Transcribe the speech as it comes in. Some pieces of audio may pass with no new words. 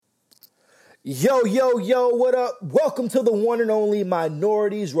Yo, yo, yo, what up? Welcome to the one and only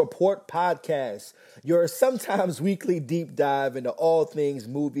Minorities Report podcast, your sometimes weekly deep dive into all things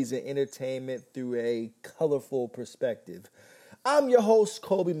movies and entertainment through a colorful perspective. I'm your host,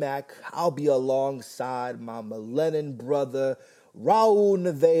 Kobe Mack. I'll be alongside my Millennium brother, Raul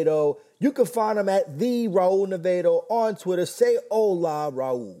Navedo. You can find him at the Raul Navedo on Twitter. Say hola,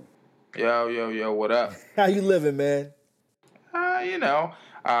 Raul. Yo, what up? How you living, man?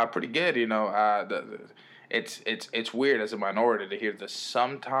 Pretty good. It's weird as a minority to hear the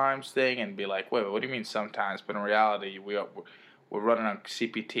sometimes thing and be like, wait, what do you mean sometimes? But in reality, we're running on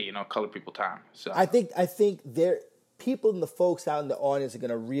CPT, colored people time. So I think there people and the folks out in the audience are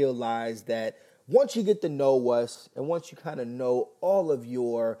gonna realize that once you get to know us and once you kind of know all of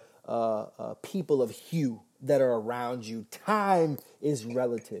your people of hue that are around you, time is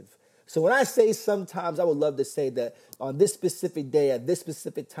relative. So when I say sometimes, I would love to say that on this specific day, at this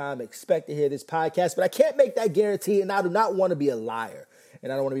specific time, expect to hear this podcast. But I can't make that guarantee, and I do not want to be a liar.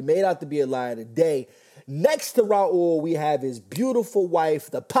 And I don't want to be made out to be a liar today. Next to Raul, we have his beautiful wife,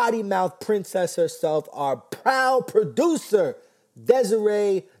 the potty mouth princess herself, our proud producer,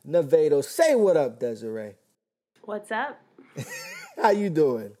 Desiree Navedo. Say what up, Desiree. What's up? How you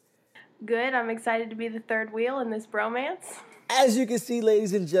doing? Good. I'm excited to be the third wheel in this bromance. As you can see,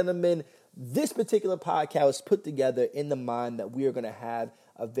 ladies and gentlemen, this particular podcast was put together in the mind that we are going to have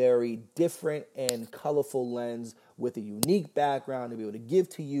a very different and colorful lens with a unique background to be able to give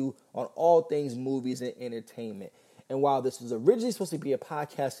to you on all things movies and entertainment. And while this was originally supposed to be a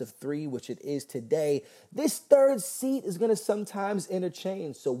podcast of 3, which it is today, this third seat is going to sometimes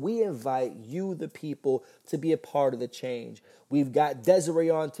interchange. So we invite you, the people, to be a part of the change. We've got Desiree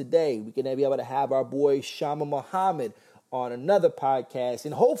on today. We're going to be able to have our boy Shama Muhammad on another podcast,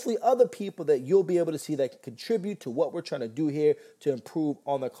 and hopefully other people that you'll be able to see that can contribute to what we're trying to do here to improve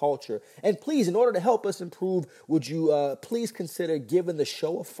on the culture. And please, in order to help us improve, would you please consider giving the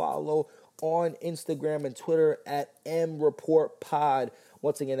show a follow on Instagram and Twitter at MReportPod.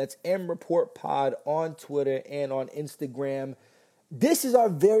 Once again, that's MReportPod on Twitter and on Instagram. This is our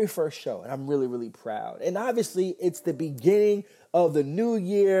very first show, and I'm really, really proud. And obviously, it's the beginning of the new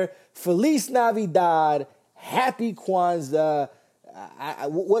year. Feliz Navidad. Happy Kwanzaa.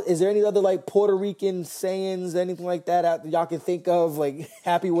 What is there any other like Puerto Rican sayings, anything like that y'all can think of, like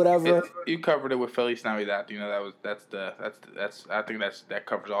happy whatever? You covered it with Feliz Navidad. That's I think that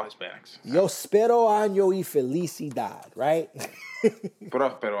covers all Hispanics. Yo spero año y felicidad, right?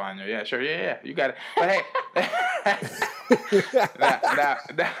 Prospero año. Yeah, sure. Yeah. You got it. But hey,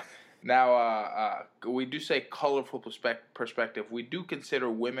 now, we do say colorful perspective. We do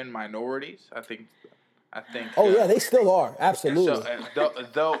consider women minorities. I think. Oh yeah, they still are absolutely.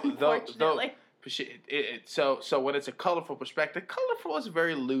 So when it's a colorful perspective, colorful is a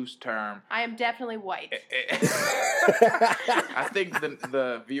very loose term. I am definitely white. I think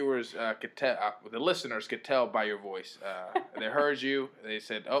the viewers could tell, the listeners could tell by your voice. They heard you. They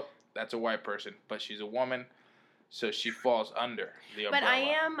said, "Oh, that's a white person," but she's a woman, so she falls under the umbrella.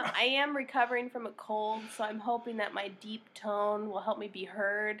 But I am recovering from a cold, so I'm hoping that my deep tone will help me be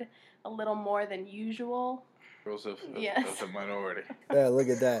heard a little more than usual. Rules of Yes. a minority. Yeah, look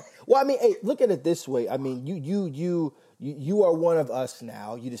at that. Well, I mean, hey, look at it this way. I mean, you are one of us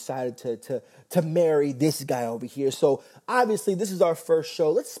now. You decided to marry this guy over here. So obviously, this is our first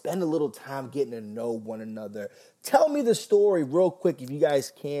show. Let's spend a little time getting to know one another. Tell me the story real quick, if you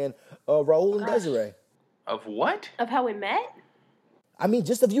guys can, Raul and Desiree. Of what? Of how we met? I mean,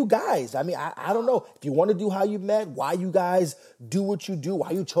 just of you guys. I mean, I don't know. If you want to do how you met, why you guys do what you do, why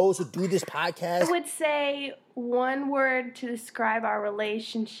you chose to do this podcast. I would say one word to describe our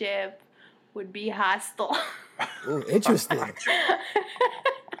relationship would be hostile. Ooh, interesting.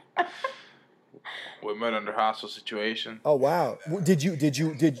 We met under hostile situation. Oh wow! Did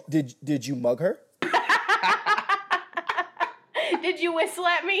you mug her? Did you whistle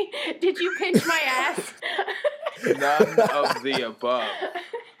at me? Did you pinch my ass? None of the above.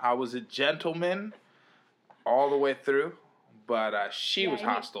 I was a gentleman all the way through, but she was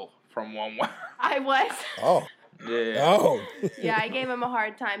hostile from one way. I was. Oh. Yeah. Oh. Yeah, I gave him a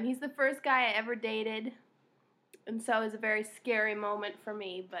hard time. He's the first guy I ever dated, and so it was a very scary moment for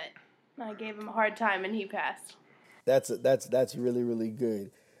me, but I gave him a hard time, and he passed. That's really, really good.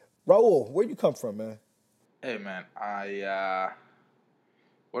 Raul, where you come from, man? Hey, man,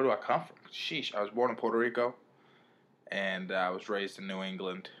 where do I come from? Sheesh, I was born in Puerto Rico, and I was raised in New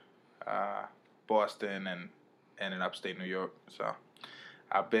England, Boston, and in upstate New York. So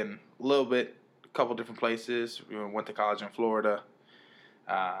I've been a couple different places. We went to college in Florida.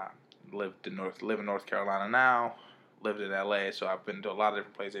 Live in North Carolina now. lived in LA, so I've been to a lot of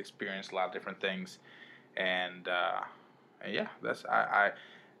different places, experienced a lot of different things, and yeah, that's I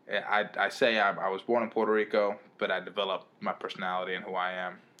say I was born in Puerto Rico, but I developed my personality and who I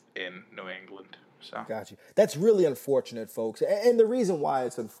am in New England. So Got you. That's really unfortunate, folks. And the reason why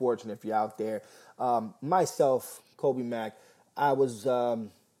it's unfortunate if you're out there, myself, Kobe Mack, I was,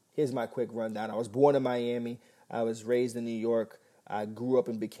 here's my quick rundown. I was born in Miami. I was raised in New York. I grew up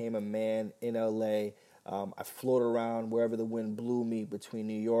and became a man in LA. I floated around wherever the wind blew me between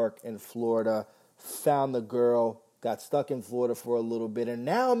New York and Florida, found the girl, got stuck in Florida for a little bit, and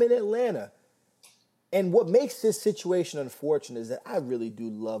now I'm in Atlanta. And what makes this situation unfortunate is that I really do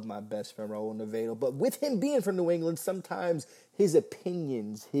love my best friend Raul Nevado, but with him being from New England, sometimes his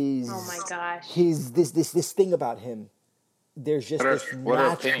opinions, Oh my gosh. his this thing about him, there's just this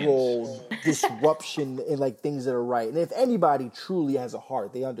natural disruption in like things that are right. And if anybody truly has a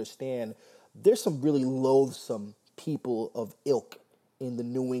heart, they understand there's some really loathsome people of ilk in the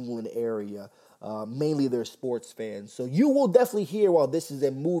New England area. Mainly they're sports fans. So you will definitely hear, while this is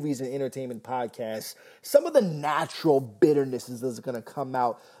a movies and entertainment podcast, some of the natural bitternesses that's going to come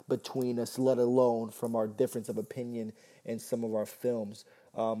out between us, let alone from our difference of opinion in some of our films.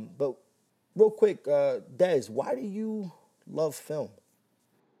 But real quick, Des, why do you love film?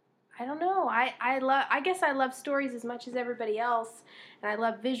 I don't know. I guess I love stories as much as everybody else, and I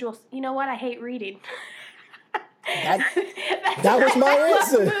love visuals. You know what? I hate reading. That was my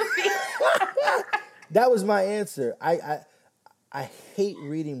answer. That was my answer. I hate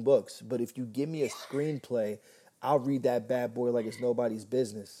reading books, but if you give me a screenplay, I'll read that bad boy like it's nobody's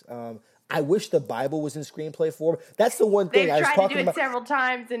business. I wish the Bible was in screenplay form. That's the one thing They've I was tried talking to do it about. several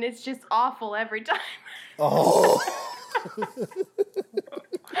times, and it's just awful every time. Oh,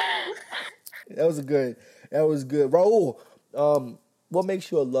 that was good. Raul, what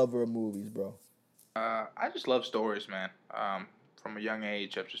makes you a lover of movies, bro? I just love stories, man. From a young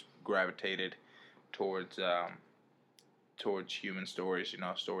age, I've just gravitated towards human stories. You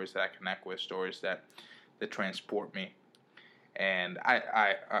know, stories that I connect with, stories that transport me. And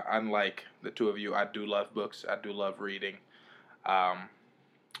I unlike the two of you, I do love books. I do love reading,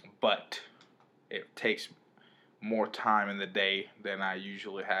 but it takes more time in the day than I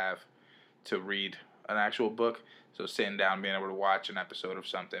usually have to read an actual book. So sitting down, being able to watch an episode of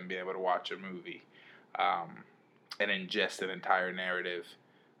something, being able to watch a movie, and ingest an entire narrative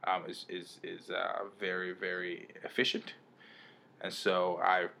is very, very efficient. And so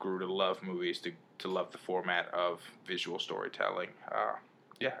I grew to love movies, to love the format of visual storytelling,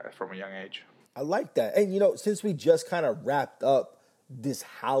 from a young age. I like that. And, you know, since we just kind of wrapped up this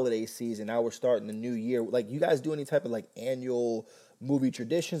holiday season, now we're starting the new year, like, you guys do any type of, like, annual movie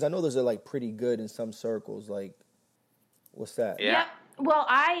traditions? I know those are, like, pretty good in some circles. Like, what's that? Yeah. Well,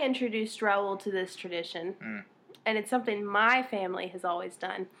 I introduced Raul to this tradition, and it's something my family has always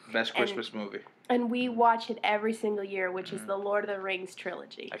done. Best Christmas movie. And we watch it every single year, which is the Lord of the Rings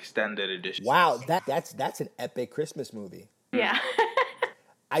trilogy. Extended edition. Wow, that's an epic Christmas movie. Yeah.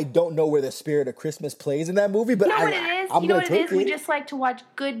 I don't know where the spirit of Christmas plays in that movie, but You know what it is? I'm gonna take it. We just like to watch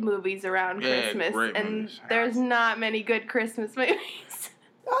good movies around Christmas, great and movies. there's not many good Christmas movies.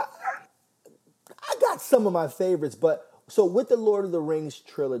 I got some of my favorites, but so with the Lord of the Rings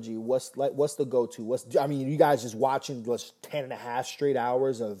trilogy, what's the go-to? You guys just watching 10 and a half straight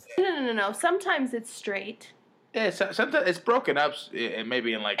hours of? No. Sometimes it's straight. Yeah, sometimes it's broken up, and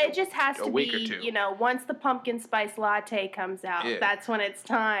maybe in like It just has a to week be, or two. You know, once the pumpkin spice latte comes out, that's when it's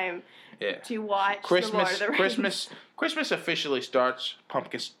time to watch the Lord of the Rings. Christmas officially starts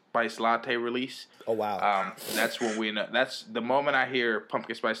pumpkin spice latte release. Oh wow! That's when we know. That's the moment I hear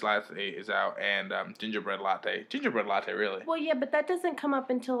pumpkin spice latte is out and gingerbread latte. Gingerbread latte, really? Well, yeah, but that doesn't come up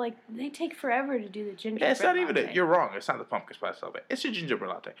until they take forever to do the gingerbread. Yeah, it's not even latte. You're wrong. It's not the pumpkin spice latte. It's a gingerbread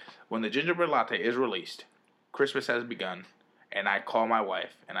latte. When the gingerbread latte is released, Christmas has begun, and I call my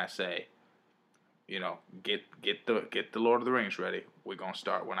wife and I say, you know, get the Lord of the Rings ready. We're gonna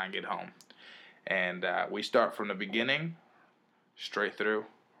start when I get home, and we start from the beginning, straight through,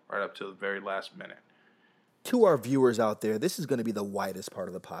 right up to the very last minute. To our viewers out there, this is going to be the widest part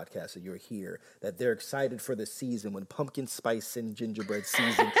of the podcast that you're here, that they're excited for the season when pumpkin spice and gingerbread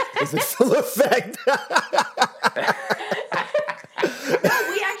season is in full effect.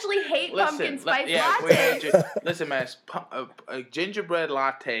 We actually hate pumpkin spice latte. Listen, man, a gingerbread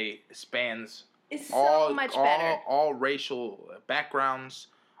latte spans It's so much better. all racial backgrounds,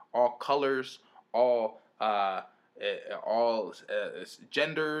 all colors, all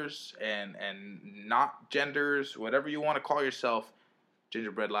genders and not genders, whatever you want to call yourself.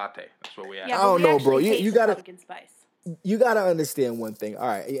 Gingerbread latte. That's what we have. Yeah, I don't but we know, bro. actually hate You the gotta- pumpkin spice. You got to understand one thing. All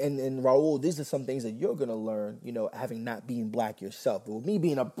right. And Raul, these are some things that you're going to learn, having not being black yourself. But with me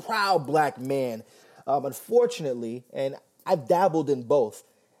being a proud black man, unfortunately, and I've dabbled in both,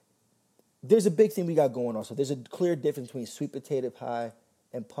 there's a big thing we got going on. So there's a clear difference between sweet potato pie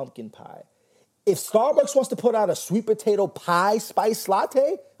and pumpkin pie. If Starbucks wants to put out a sweet potato pie spice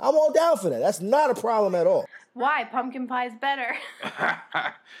latte, I'm all down for that. That's not a problem at all. Why? Pumpkin pie's better.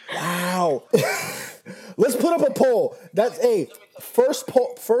 Wow. Let's put up a poll. That's first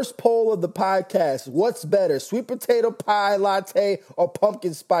poll of the podcast. What's better, sweet potato pie latte or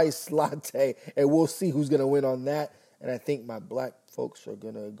pumpkin spice latte? And we'll see who's going to win on that. And I think my black folks are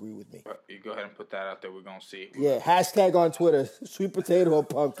going to agree with me. You go ahead and put that out there. We're going to see. Yeah, hashtag on Twitter, sweet potato or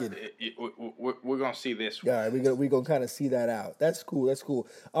pumpkin. We're going to see this. All right, we're going to kind of see that out. That's cool. Wait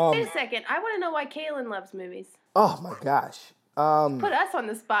a second. I want to know why Kaylin loves movies. Oh, my gosh. Put us on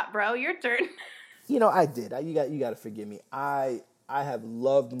the spot, bro. Your turn. I did. You got to forgive me. I have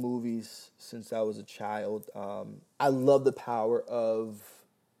loved movies since I was a child. I love the power of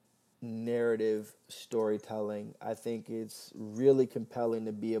narrative storytelling. I think it's really compelling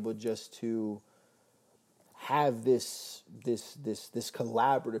to be able just to have this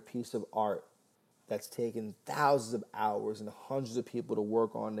collaborative piece of art that's taken thousands of hours and hundreds of people to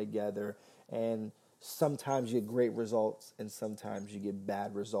work on together, and sometimes you get great results and sometimes you get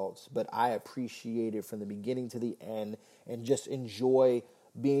bad results. But I appreciate it from the beginning to the end and just enjoy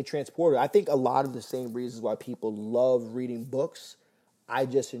being transported. I think a lot of the same reasons why people love reading books, I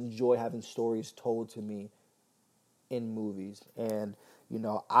just enjoy having stories told to me in movies. And,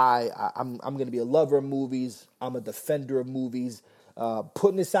 I'm going to be a lover of movies. I'm a defender of movies.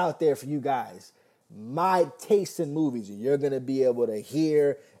 Putting this out there for you guys. My taste in movies, you're going to be able to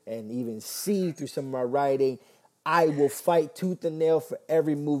hear and even see through some of my writing. I will fight tooth and nail for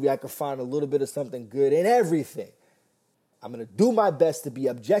every movie. I can find a little bit of something good in everything. I'm going to do my best to be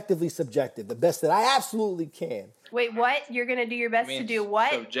objectively subjective, the best that I absolutely can. Wait, what? You're going to do your best to do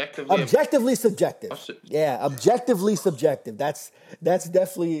what? Objectively subjective. Yeah, objectively subjective. That's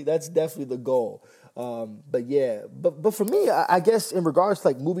definitely the goal. But for me, I guess in regards to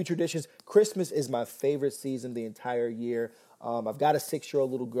like movie traditions, Christmas is my favorite season the entire year. I've got a 6-year-old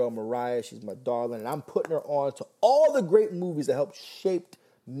little girl, Mariah. She's my darling, and I'm putting her on to all the great movies that helped shape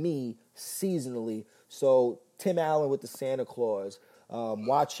me seasonally. So Tim Allen with the Santa Claus,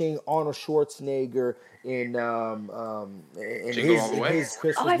 watching Arnold Schwarzenegger in his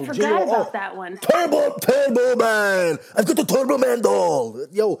Christmas movie. I forgot about that one. Turbo Man! I've got the Turbo Man doll!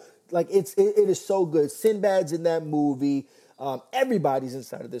 Yo, like it is so good. Sinbad's in that movie. Everybody's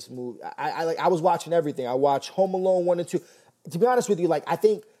inside of this movie. I was watching everything. I watched Home Alone 1 and 2. To be honest with you, I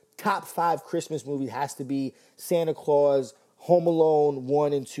think top 5 Christmas movies has to be Santa Claus, Home Alone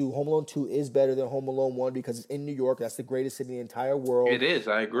 1 and 2. Home Alone 2 is better than Home Alone 1 because it's in New York. That's the greatest city in the entire world. It is.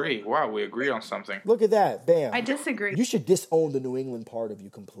 I agree. Wow, we agree on something. Look at that. Bam. I disagree. You should disown the New England part of you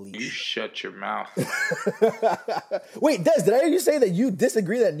completely. You shut your mouth. Wait, Des, did I hear you say that you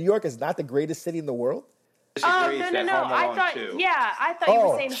disagree that New York is not the greatest city in the world? No. I thought you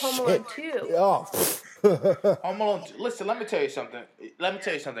were saying Home Alone 2. Oh. Home Alone. Listen, let me tell you something.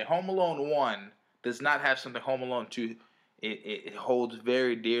 Home Alone 1 does not have something Home Alone 2. It holds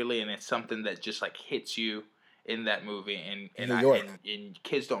very dearly, and it's something that just like hits you in that movie. And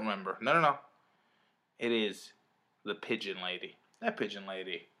kids don't remember. No. It is the Pigeon Lady. That Pigeon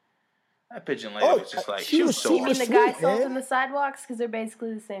Lady was just like she was so. You mean the guy salting the sidewalks? Because they're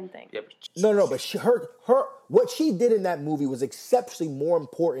basically the same thing. Yeah, but her what she did in that movie was exceptionally more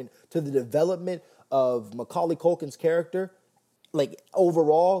important to the development of Macaulay Culkin's character, like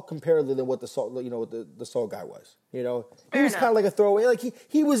overall, comparatively than what the Saul guy was. He was kind of like a throwaway. Like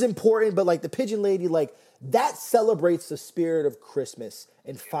he was important, but like the Pigeon Lady, like that celebrates the spirit of Christmas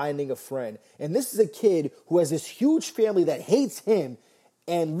and finding a friend. And this is a kid who has this huge family that hates him.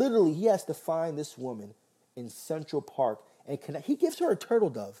 And literally, he has to find this woman in Central Park and connect. He gives her a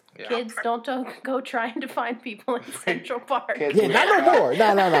turtle dove. Yeah. Kids, don't go trying to find people in Central Park. Yeah, not no more.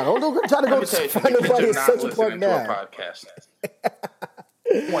 No. Don't try to go find nobody in Central Park now.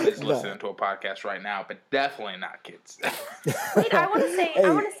 One is listening to a podcast right now, but definitely not kids. Wait, I want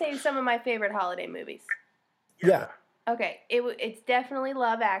to say some of my favorite holiday movies. Yeah. Okay, it's definitely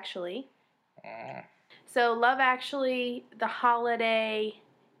Love Actually. So Love Actually, The Holiday,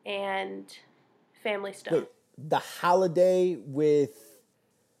 and Family Stone. Wait, The Holiday with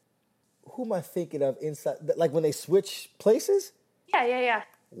who am I thinking of inside? Like when they switch places? Yeah.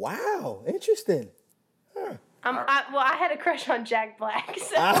 Wow, interesting. Huh. I had a crush on Jack Black.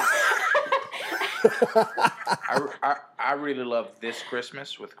 So. I really love This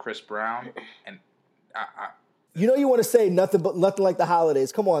Christmas with Chris Brown, and You know you want to say nothing like the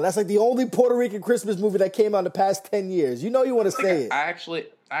holidays. Come on, that's like the only Puerto Rican Christmas movie that came out in the past 10 years. You know you want to say it. I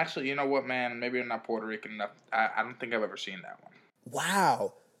actually, you know what, man? Maybe I'm not Puerto Rican enough. I don't think I've ever seen that one.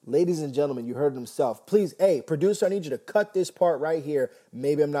 Wow. Ladies and gentlemen, you heard it himself. Please, hey, producer, I need you to cut this part right here.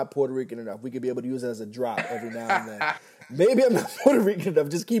 Maybe I'm not Puerto Rican enough. We could be able to use it as a drop every now and then. Maybe I'm not Puerto Rican enough.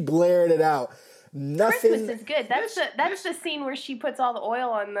 Just keep blaring it out. Nothing. Christmas is good. That's the scene where she puts all the oil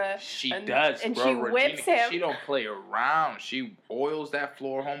on the. She and does, and bro. she Regina, whips him. She don't play around. She oils that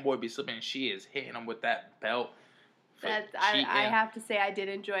floor. Homeboy be slipping, and she is hitting him with that belt. I have to say I did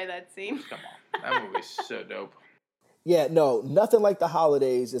enjoy that scene. Come on, that movie's so dope. Yeah, no, nothing like the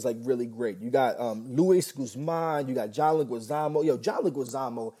holidays is like really great. You got Luis Guzman, you got John Leguizamo. Yo, John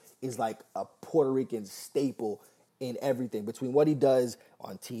Leguizamo is like a Puerto Rican staple in everything, between what he does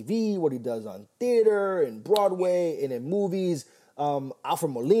on TV, what he does on theater and Broadway and in movies.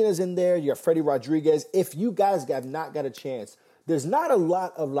 Alfred Molina's in there. You got Freddie Rodriguez. If you guys have not got a chance, there's not a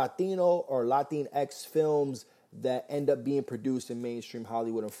lot of Latino or Latinx films that end up being produced in mainstream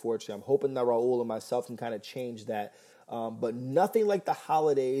Hollywood, unfortunately. I'm hoping that Raul and myself can kind of change that. But nothing like the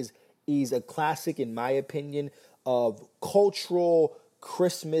holidays is a classic, in my opinion, of cultural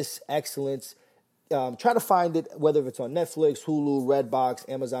Christmas excellence. Try to find it, whether it's on Netflix, Hulu, Redbox,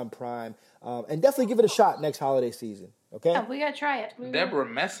 Amazon Prime, and definitely give it a shot next holiday season. Okay? Yeah, we gotta try it. Deborah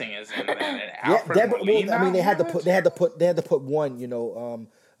Messing is in that. And Yeah, Alfred Molina. well, I mean, they had to put one,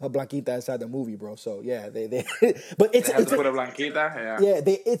 Blanquita inside the movie, bro. So yeah, they but it's They have to put a Blanquita. yeah,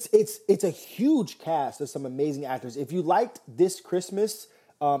 it's a huge cast of some amazing actors. If you liked This Christmas,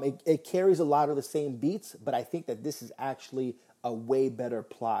 it carries a lot of the same beats, but I think that this is actually a way better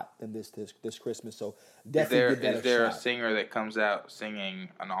plot than this Christmas. So definitely give that a shot. Is there a singer that comes out singing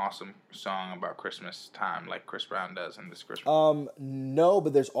an awesome song about Christmas time like Chris Brown does in This Christmas? No,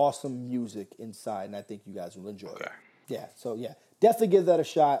 but there's awesome music inside, and I think you guys will enjoy it. Okay. Yeah, so yeah, definitely give that a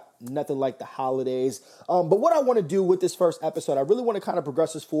shot. Nothing like the holidays. But what I want to do with this first episode, I really want to kind of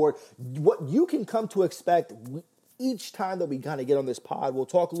progress this forward. What you can come to expect each time that we kind of get on this pod. We'll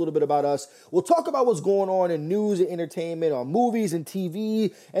talk a little bit about us. We'll talk about what's going on in news and entertainment, on movies and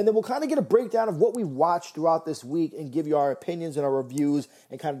TV, and then we'll kind of get a breakdown of what we watched throughout this week and give you our opinions and our reviews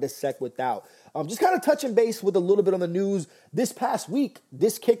and kind of dissect without. Just kind of touching base with a little bit on the news. This past week,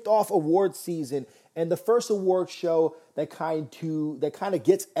 this kicked off award season, and the first award show that kind of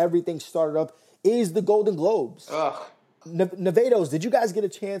gets everything started up is the Golden Globes. Ugh. Nevados, did you guys get a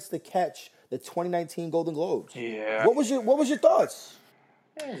chance to catch the 2019 Golden Globes? Yeah. What was your thoughts?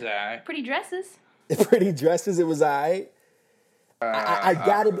 It was alright. Pretty dresses. Pretty dresses. It was alright.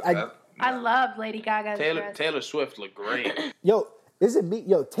 I love Lady Gaga's dress. Taylor Swift looked great. Yo, is it me?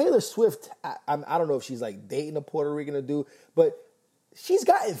 Yo, Taylor Swift. I don't know if she's like dating a Puerto Rican or dude, but she's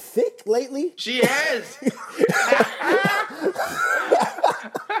gotten thick lately. She has.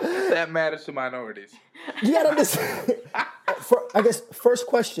 That matters to minorities. You gotta understand. I guess first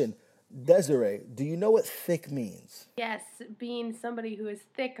question, Desiree, do you know what thick means? Yes, being somebody who is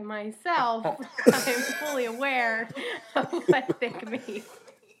thick myself, I'm fully aware of what thick means.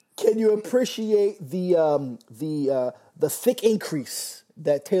 Can you appreciate the thick increase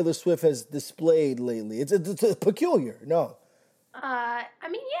that Taylor Swift has displayed lately? It's peculiar. No. I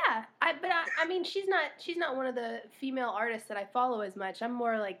mean, yeah. I mean, she's not one of the female artists that I follow as much. I'm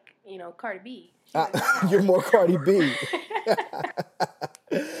more like, Cardi B. You're more Cardi B.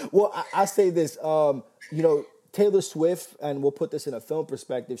 Well, I say this, Taylor Swift, and we'll put this in a film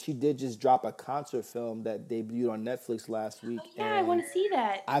perspective, she did just drop a concert film that debuted on Netflix last week. Oh, yeah, I want to see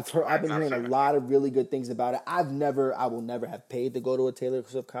that. I've been hearing a lot of really good things about it. I will never have paid to go to a Taylor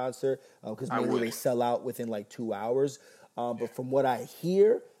Swift concert because mainly they sell out within like 2 hours. But from what I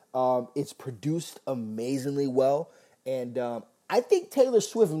hear, it's produced amazingly well, and I think Taylor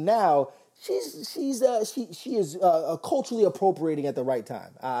Swift now she is culturally appropriating at the right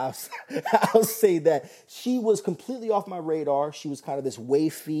time. I'll say that she was completely off my radar. She was kind of this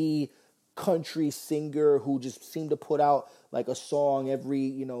wafy country singer who just seemed to put out like a song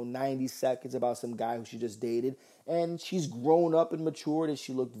every 90 seconds about some guy who she just dated, and she's grown up and matured, and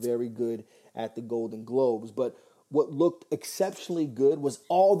she looked very good at the Golden Globes, but what looked exceptionally good was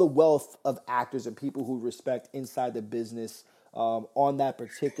all the wealth of actors and people who respect inside the business on that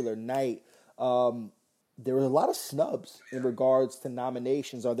particular night. There were a lot of snubs in regards to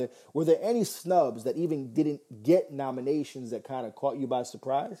nominations. Were there any snubs that even didn't get nominations that kind of caught you by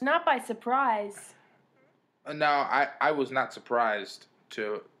surprise? Not by surprise. No, I was not surprised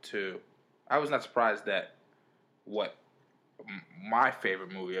I was not surprised that what my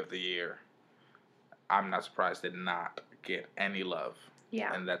favorite movie of the year, I'm not surprised did not get any love.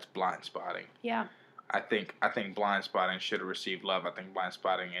 Yeah. And that's Blind Spotting. Yeah. I think Blind Spotting should have received love. I think Blind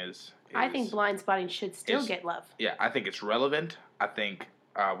Spotting is I think Blind Spotting should still get love. Yeah, I think it's relevant. I think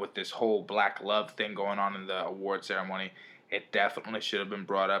with this whole Black Love thing going on in the award ceremony, it definitely should have been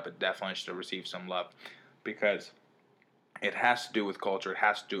brought up. It definitely should have received some love because it has to do with culture.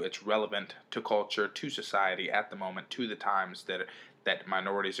 It's relevant to culture, to society at the moment, to the times that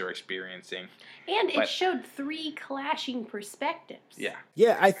minorities are experiencing. And it showed 3 clashing perspectives. Yeah.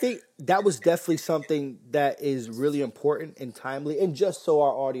 Yeah, I think that was definitely something that is really important and timely. And just so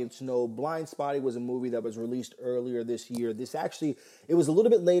our audience know, Blind Spotting was a movie that was released earlier this year. It was a little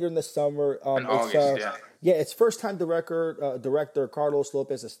bit later in the summer. In August, yeah. Yeah, it's first-time director Carlos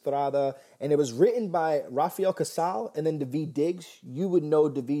Lopez Estrada, and it was written by Rafael Casal and then Daveed Diggs. You would know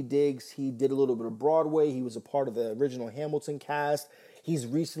Daveed Diggs. He did a little bit of Broadway. He was a part of the original Hamilton cast. He's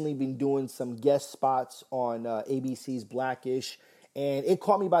recently been doing some guest spots on ABC's Blackish, and it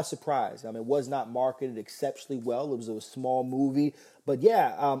caught me by surprise. It was not marketed exceptionally well. It was a small movie. But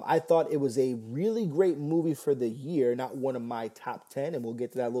yeah, I thought it was a really great movie for the year. Not one of my top 10, and we'll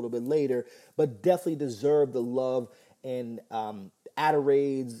get to that a little bit later, but definitely deserved the love and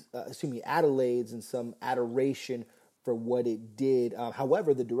accolades and some adoration for what it did.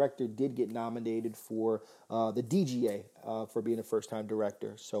 However, the director did get nominated for the DGA for being a first-time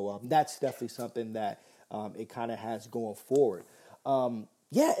director. So that's definitely something that it kind of has going forward.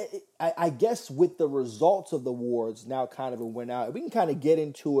 I guess with the results of the awards now kind of went out, we can kind of get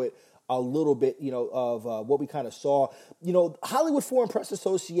into it a little bit, of what we kind of saw. Hollywood Foreign Press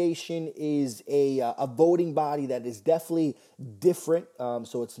Association is a voting body that is definitely different.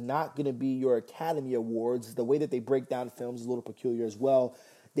 So it's not going to be your Academy Awards. The way that they break down films is a little peculiar as well.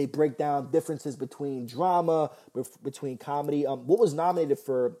 They break down differences between drama, between comedy. What was nominated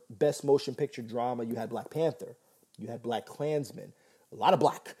for Best Motion Picture Drama? You had Black Panther. You had Black Klansman. A lot of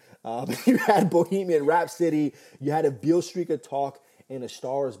black. You had Bohemian Rhapsody. You had A Beale Street Could Talk and A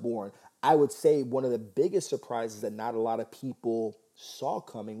Star Is Born. I would say one of the biggest surprises that not a lot of people saw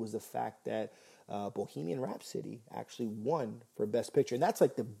coming was the fact that Bohemian Rhapsody actually won for Best Picture. And that's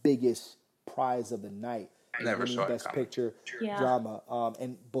like the biggest prize of the night. Never saw Best it Picture drama.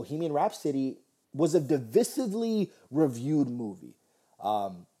 And Bohemian Rhapsody was a divisively reviewed movie.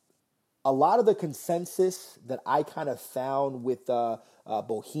 A lot of the consensus that I kind of found with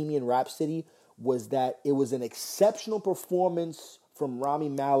Bohemian Rhapsody was that it was an exceptional performance from Rami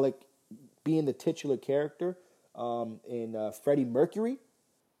Malek being the titular character in Freddie Mercury,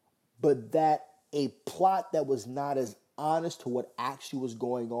 but that a plot that was not as honest to what actually was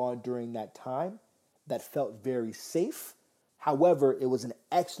going on during that time, that felt very safe. However, it was an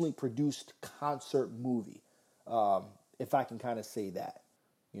excellently produced concert movie, if I can kind of say that,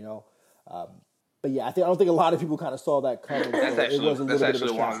 But yeah, I don't think a lot of people kind of saw that coming. That's so actually, it was a little bit of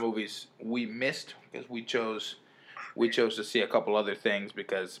a one of shock. the movies we missed because we chose to see a couple other things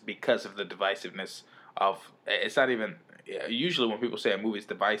because of the divisiveness of. It's not even. Usually, when people say a movie is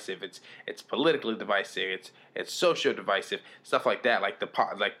divisive, it's politically divisive, it's socio divisive, stuff like that, like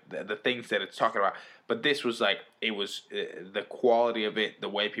the things that it's talking about. But this was like it was the quality of it, the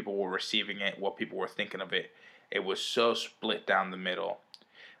way people were receiving it, what people were thinking of it. It was so split down the middle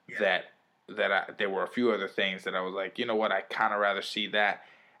that there were a few other things that I was like, you know what, I kind of rather see that.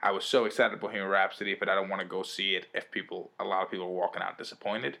 I was so excited about Bohemian Rhapsody, but I don't want to go see it if a lot of people were walking out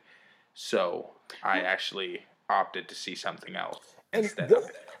disappointed. So I actually opted to see something else instead of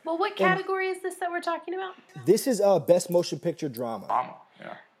it. Well, what category is this that we're talking about? This is Best Motion Picture Drama. Drama,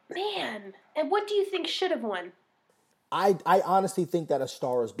 yeah. Man, and what do you think should have won? I honestly think that A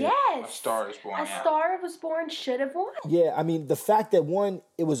Star Is Born. Yes. A Star Is Born. A Star Was Born should have won. Yeah, I mean, the fact that one,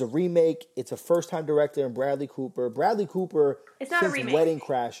 it was a remake, it's a first-time director in Bradley Cooper. Bradley Cooper, it's not a since remake. Wedding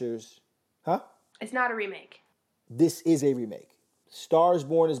Crashers. Huh? It's not a remake. This is a remake. Star Is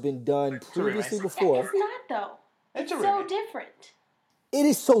Born has been done previously before. It's not, though. It's a so remake. different. It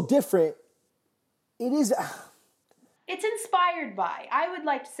is so different. It is... It's inspired by. I would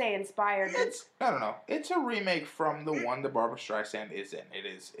like to say inspired. No. It's a remake from the one that Barbra Streisand is in. It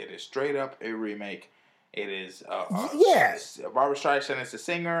is straight up a remake. It is. Yes. Barbra Streisand is the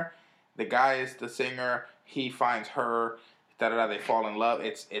singer. The guy is the singer. He finds her. They fall in love.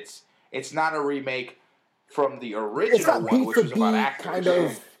 It's not a remake from the original one, which was about actors. Kind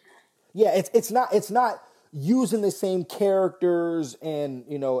of. Yeah, it's not using the same characters and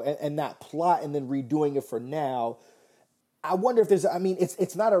and that plot and then redoing it for now. I wonder if there's. I mean,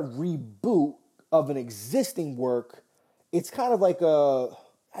 it's not a reboot of an existing work. It's kind of like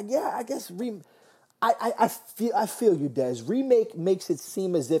I guess. I feel you, Des. Remake makes it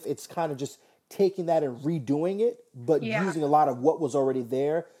seem as if it's kind of just taking that and redoing it, but using a lot of what was already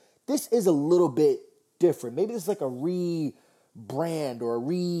there. This is a little bit different. Maybe this is like a rebrand or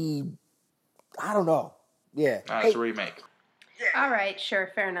I don't know. Yeah. It's a remake. All right, sure,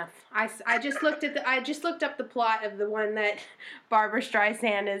 fair enough. I just looked up the plot of the one that Barbara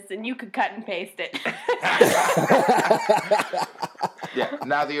Streisand is, and you could cut and paste it. Yeah.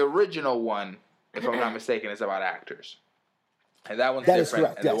 Now the original one, if I'm not mistaken, is about actors, and that one's That is different.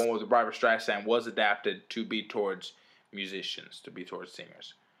 correct, And yes. the one with Barbara Streisand was adapted to be towards musicians, to be towards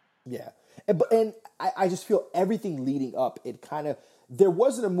singers. Yeah. And I just feel everything leading up, there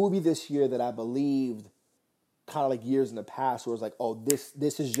wasn't a movie this year that I believed kind of like years in the past where it was like, oh,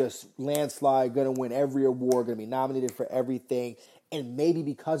 this is just landslide, going to win every award, going to be nominated for everything. And maybe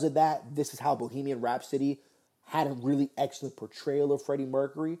because of that, this is how Bohemian Rhapsody had a really excellent portrayal of Freddie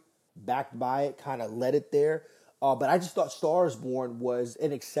Mercury, backed by it, kind of led it there. But I just thought Star is Born was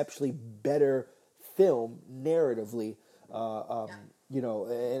an exceptionally better film narratively.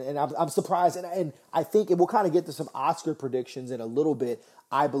 And I'm surprised, and I think, and we'll kind of get to some Oscar predictions in a little bit.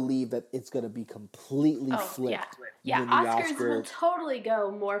 I believe that it's going to be completely flipped. Yeah, than the Oscars will totally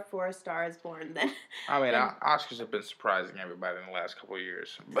go more for A Star Is Born than. I mean, Oscars have been surprising everybody in the last couple of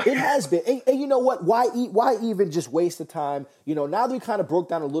years. It has been, and you know what? Why even just waste the time? Now that we kind of broke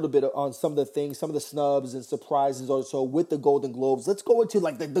down a little bit on some of the things, some of the snubs and surprises, or so with the Golden Globes. Let's go into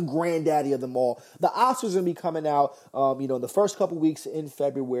like the granddaddy of them all. The Oscars are going to be coming out, in the first couple weeks in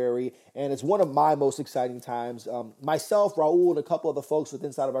February, and it's one of my most exciting times. Myself, Raul, and a couple other folks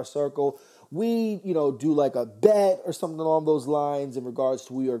inside of our circle, we, do like a bet or something along those lines in regards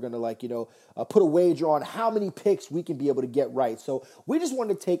to we are going to put a wager on how many picks we can be able to get right. So we just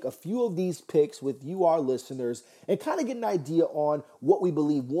wanted to take a few of these picks with you, our listeners, and kind of get an idea on what we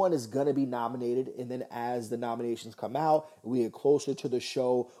believe one is going to be nominated. And then as the nominations come out and we get closer to the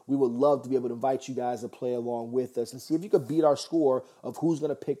show, we would love to be able to invite you guys to play along with us and see if you could beat our score of who's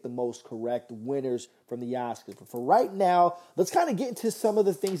going to pick the most correct winners from the Oscars. But for right now, let's kind of get into some of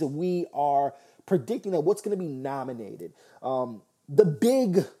the things that we are predicting that what's going to be nominated. The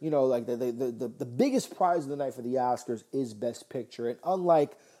big, the biggest prize of the night for the Oscars is Best Picture. And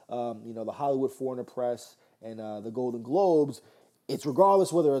unlike, the Hollywood Foreign Press and the Golden Globes, it's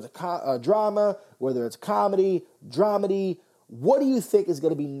regardless whether it's a drama, whether it's comedy, dramedy. What do you think is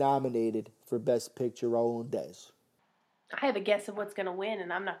going to be nominated for Best Picture, Raul and Des? I have a guess of what's going to win,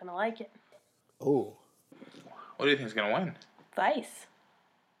 and I'm not going to like it. Oh. What do you think is going to win? Vice.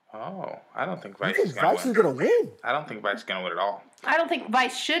 Oh, I don't think Vice is going to win. Vice is going to win? I don't think Vice is going to win at all. I don't think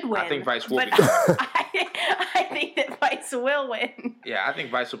Vice should win. I think Vice will be. I think that Vice will win. Yeah, I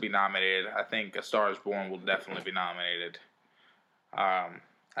think Vice will be nominated. I think A Star Is Born will definitely be nominated. I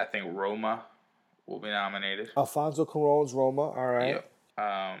think Roma will be nominated. Alfonso Cuarón's Roma. All right.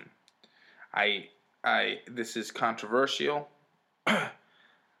 Yep. This is controversial, but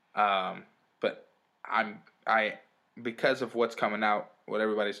because of what's coming out, what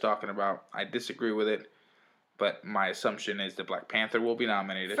everybody's talking about, I disagree with it. But my assumption is that Black Panther will be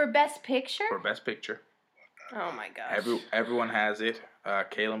nominated for Best Picture. For Best Picture. Oh my gosh. Everyone has it.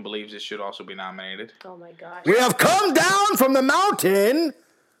 Kalen believes it should also be nominated. Oh my gosh. We have come down from the mountain.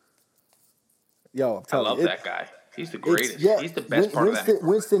 Yo, I love that guy. He's the greatest. He's the best part of that.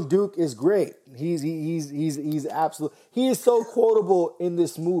 Winston Duke is great. He's absolute. He is so quotable in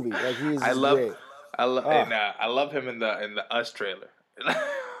this movie. Like he is great. I love him in the Us trailer.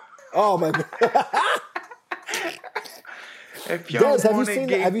 Oh my god. Des, have you seen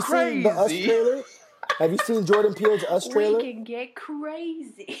the Us trailer? Have you seen Jordan Peele's Us trailer? We can get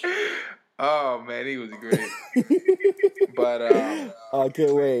crazy. Oh man, he was great. But I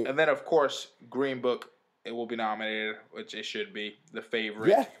can't wait. And then of course, Green Book, it will be nominated, which it should be. The Favorite.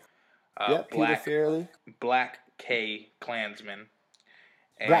 Yeah. Peter Farrelly. Black K Klansman.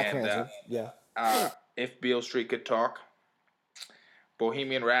 Black Klansman. If Beale Street Could Talk.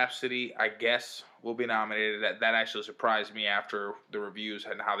 Bohemian Rhapsody, I guess, will be nominated. That actually surprised me after the reviews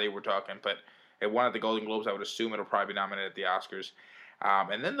and how they were talking. But it won at the Golden Globes. I would assume it'll probably be nominated at the Oscars.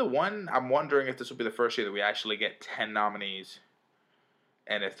 And then the one, I'm wondering if this will be the first year that we actually get 10 nominees.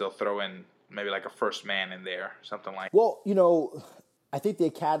 And if they'll throw in maybe like a First Man in there, something like that. Well, I think the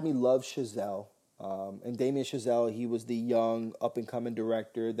Academy loves Chazelle. And Damien Chazelle, he was the young, up-and-coming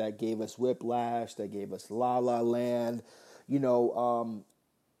director that gave us Whiplash, that gave us La La Land.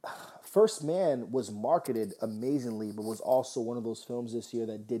 First Man was marketed amazingly, but was also one of those films this year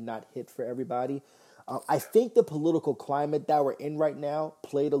that did not hit for everybody. I think the political climate that we're in right now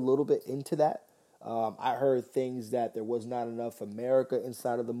played a little bit into that. I heard things that there was not enough America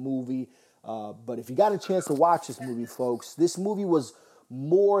inside of the movie. But if you got a chance to watch this movie, folks, this movie was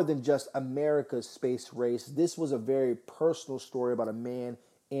more than just America's space race. This was a very personal story about a man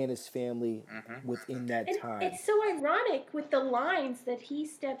and his family within that And time. it's so ironic with the lines that he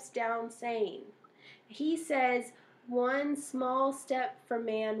steps down saying. He says, one small step for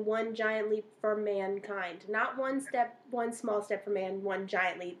man, one giant leap for mankind. Not one small step for man, one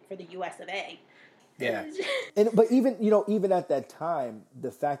giant leap for the US of A. Yeah. But even at that time,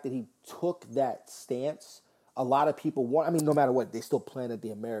 the fact that he took that stance, a lot of people no matter what, they still planted the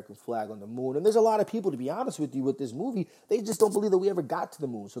American flag on the moon. And there's a lot of people, to be honest with you, with this movie, they just don't believe that we ever got to the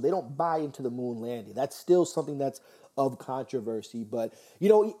moon. So they don't buy into the moon landing. That's still something that's of controversy. But,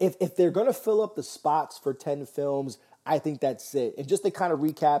 if they're going to fill up the spots for 10 films, I think that's it. And just to kind of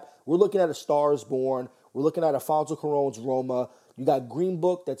recap, we're looking at A Star is Born. We're looking at Alfonso Cuarón's Roma. You got Green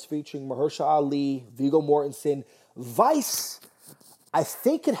Book that's featuring Mahershala Ali, Viggo Mortensen. Vice, I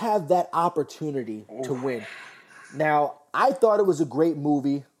think, could have that opportunity to win. Now, I thought it was a great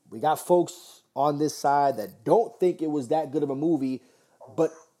movie. We got folks on this side that don't think it was that good of a movie.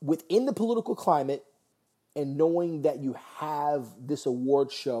 But within the political climate and knowing that you have this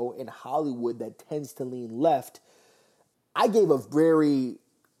award show in Hollywood that tends to lean left, I gave a very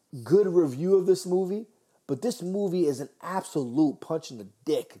good review of this movie. But this movie is an absolute punch in the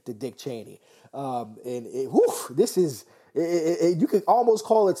dick to Dick Cheney. You could almost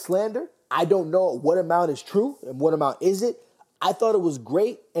call it slander. I don't know what amount is true and what amount is it. I thought it was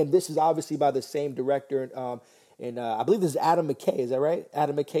great, and this is obviously by the same director. And I believe this is Adam McKay. Is that right?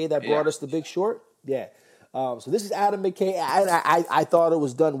 Adam McKay that brought us The Big Short? Yeah. So this is Adam McKay. I thought it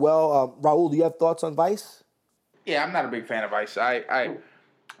was done well. Raul, do you have thoughts on Vice? Yeah, I'm not a big fan of Vice. I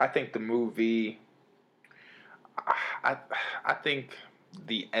think the movie... I think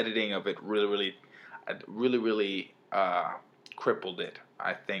the editing of it really crippled it.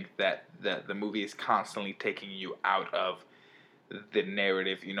 I think that the movie is constantly taking you out of the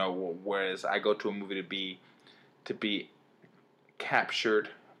narrative. Whereas I go to a movie to be captured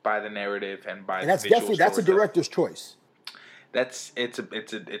by the narrative and by that's the visual definitely that's a director's choice. It's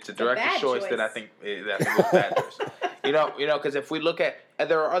a director's choice that I think was a bad choice. Because if we look at, and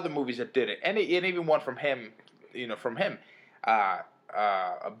there are other movies that did it, and even one from him.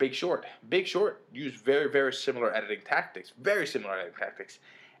 Big Short. Big Short used very, very similar editing tactics.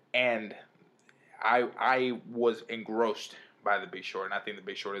 And I was engrossed by The Big Short, and I think The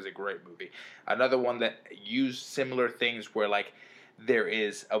Big Short is a great movie. Another one that used similar things where, like, there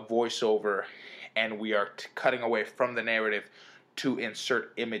is a voiceover, and we are cutting away from the narrative to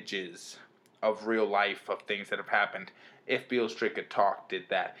insert images of real life, of things that have happened. If Beale Street Could Talk did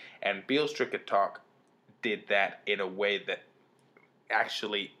that. And Beale Street Could Talk did that in a way that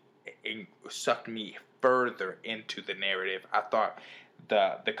actually sucked me further into the narrative. I thought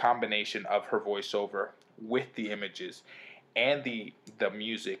the combination of her voiceover with the images and the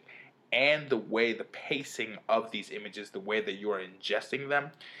music and the way the pacing of these images, the way that you are ingesting them,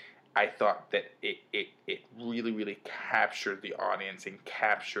 I thought that it really, really captured the audience and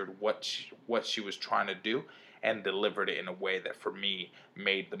captured what she was trying to do and delivered it in a way that, for me,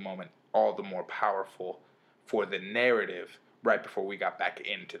 made the moment all the more powerful for the narrative right before we got back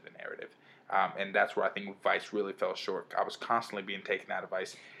into the narrative. And that's where I think Vice really fell short. I was constantly being taken out of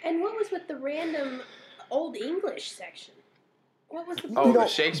Vice. And what was with the random Old English section? What was the... the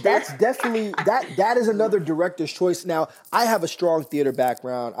Shakespeare? That's definitely, that is another director's choice. Now, I have a strong theater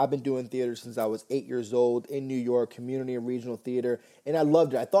background. I've been doing theater since I was 8 years old in New York, community and regional theater, and I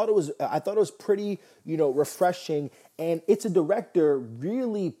loved it. I thought it was pretty, refreshing, and it's a director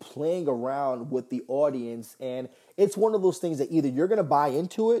really playing around with the audience, and it's one of those things that either you're going to buy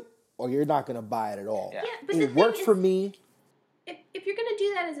into it or you're not going to buy it at all. Yeah. But it worked for me. If you're going to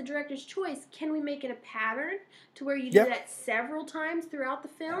do that as a director's choice, can we make it a pattern to where you do that several times throughout the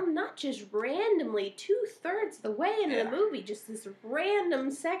film? Not just randomly, 2/3 of the way into the movie, just this random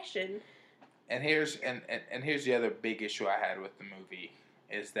section. And here's the other big issue I had with the movie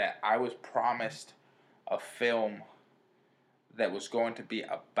is that I was promised a film that was going to be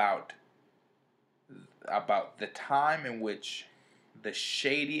about the time in which the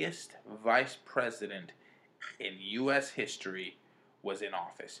shadiest vice president in U.S. history was in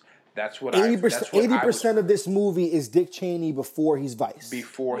office. That's what 80% of this movie is Dick Cheney before he's vice.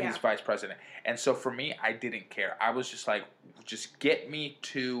 Before he's vice president. And so for me, I didn't care. I was just like, just get me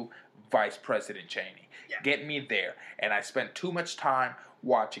to Vice President Cheney. Yeah. Get me there. And I spent too much time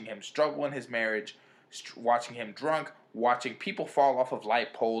watching him struggle in his marriage, watching him drunk, watching people fall off of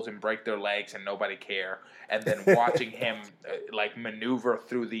light poles and break their legs and nobody care, and then watching him maneuver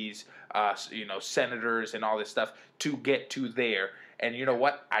through these senators and all this stuff to get to there. And you know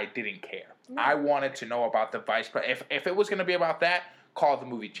what? I didn't care. I wanted to know about the vice president. If it was going to be about that, call the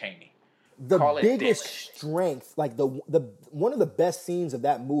movie Cheney. the Call it biggest dicks. strength, like the one of the best scenes of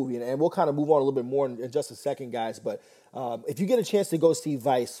that movie, and we'll kind of move on a little bit more in just a second, guys. But if you get a chance to go see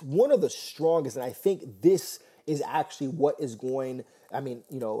Vice, one of the strongest, and I think this is actually what is going. I mean,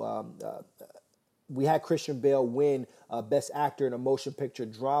 we had Christian Bale win Best Actor in a Motion Picture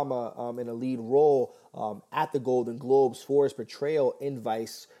Drama in a lead role at the Golden Globes for his portrayal in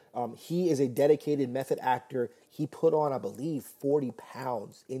Vice. He is a dedicated method actor. He put on, I believe, 40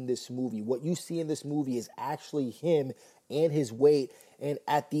 pounds in this movie. What you see in this movie is actually him and his weight. And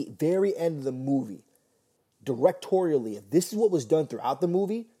at the very end of the movie, directorially, if this is what was done throughout the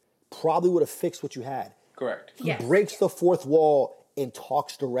movie, probably would have fixed what you had. Correct. He Yes. breaks the fourth wall and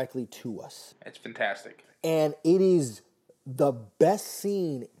talks directly to us. It's fantastic. And it is the best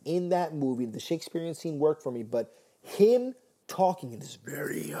scene in that movie. The Shakespearean scene worked for me, but him talking in this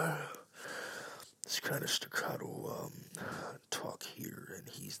very, this kind of staccato talk here, and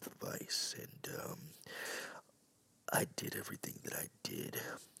he's the Vice, and I did everything that I did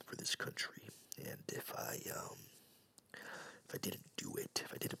for this country, and if I didn't do it,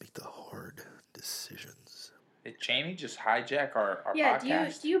 if I didn't make the hard decisions. Did Cheney just hijack our Yeah,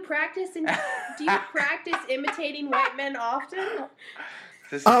 podcast? do you practice imitating white men often?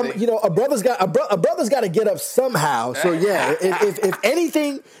 This is the thing. A brother's got to get up somehow. So yeah, if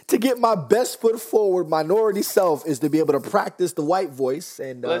anything, to get my best foot forward, minority self is to be able to practice the white voice.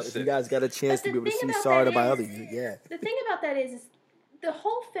 And if Listen. you guys got a chance But to be able to the see thing about Sorry that to My is- Other You, yeah. The thing about that is the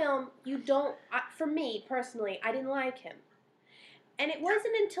whole film, for me personally, I didn't like him. And it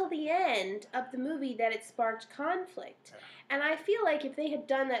wasn't until the end of the movie that it sparked conflict. And I feel like if they had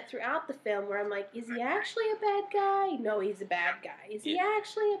done that throughout the film, where I'm like, is he actually a bad guy? No, he's a bad guy. Is he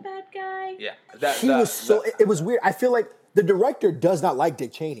actually a bad guy? Yeah. It was weird. I feel like the director does not like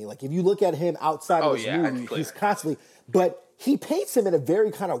Dick Cheney. Like if you look at him outside of this movie, it's clear. he's constantly, but he paints him in a very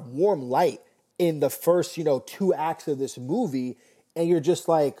kind of warm light in the first, 2 acts of this movie. And you're just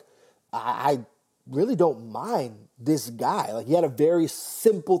like, I really don't mind this guy. Like he had a very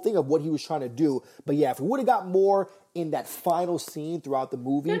simple thing of what he was trying to do. But yeah, if we would have got more in that final scene throughout the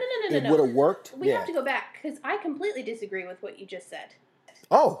movie, it would have worked. We have to go back, because I completely disagree with what you just said.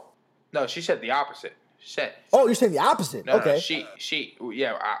 Oh, No, she said the opposite. She said, you're saying the opposite. no, Okay.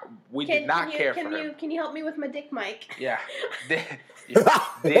 we did not care for him. Can you help me with my dick mic? Yeah.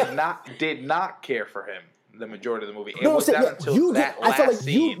 did not care for him the majority of the movie. It No, was I'm saying, not until that I felt last like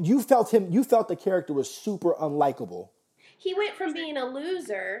scene. you felt the character was super unlikable. He went from being a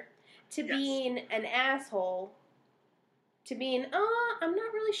loser to being an asshole to being, I'm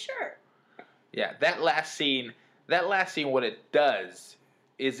not really sure. Yeah, that last scene, what it does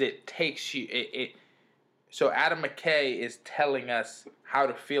is it takes you, so Adam McKay is telling us how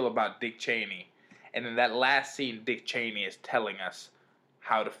to feel about Dick Cheney. And in that last scene, Dick Cheney is telling us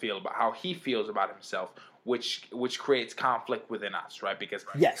how to feel about, how he feels about himself, which creates conflict within us, right? Because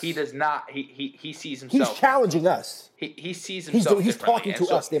Yes. he does not, he sees himself. He's challenging us. He sees himself He's differently. talking And to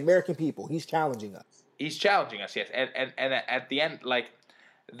so us, the American people. He's challenging us. He's challenging us, yes. And at the end, like,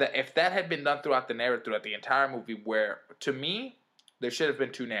 if that had been done throughout the narrative, throughout the entire movie, where, to me, there should have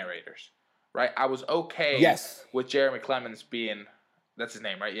been 2 narrators, right? I was okay with Jeremy Clemens being, that's his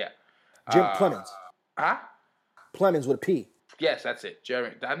name, right? Yeah. Jim Plemons. Huh? Plemons with a P. Yes, that's it.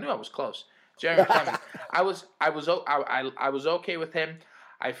 Jeremy. I knew I was close. Jeremy Clemens. I was okay with him.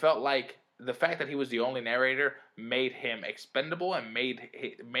 I felt like the fact that he was the only narrator made him expendable and made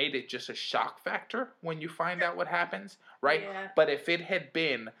it just a shock factor when you find out what happens, right? Yeah. But if it had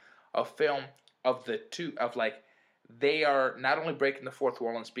been a film of the two, of like, they are not only breaking the fourth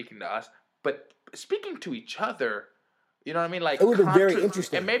wall and speaking to us, but speaking to each other. You know what I mean? Like, it would have been very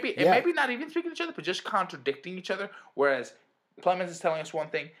interesting. And maybe not even speaking to each other, but just contradicting each other. Whereas Plemons is telling us one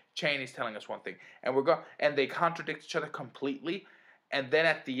thing, Cheney's telling us one thing, and they contradict each other completely. And then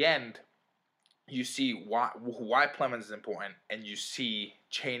at the end, you see why Plemons is important, and you see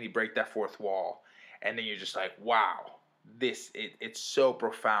Cheney break that fourth wall, and then you're just like, wow, it's so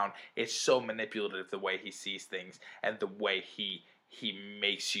profound, it's so manipulative the way he sees things and the way he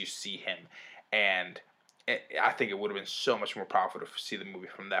makes you see him, and I think it would have been so much more powerful to see the movie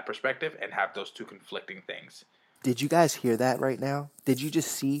from that perspective and have those 2 conflicting things. Did you guys hear that right now? Did you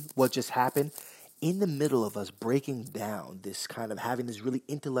just see what just happened? In the middle of us breaking down this kind of having this really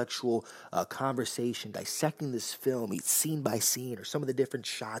intellectual conversation, dissecting this film, scene by scene, or some of the different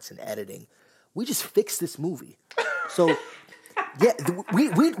shots and editing, we just fixed this movie. So, yeah, we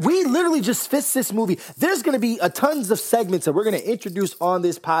literally just fixed this movie. There's going to be tons of segments that we're going to introduce on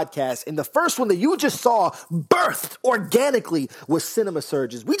this podcast. And the first one that you just saw birthed organically was Cinema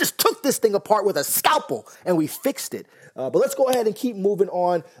Surges. We just took took this thing apart with a scalpel and we fixed it. But let's go ahead and keep moving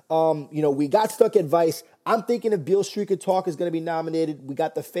on. We got Stuck at Vice. I'm thinking if Beale Street Could Talk is going to be nominated. We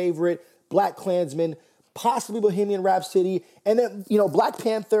got The Favorite, Black Klansman, possibly Bohemian Rhapsody, and then, Black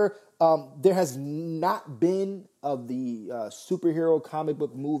Panther. There has not been of the superhero comic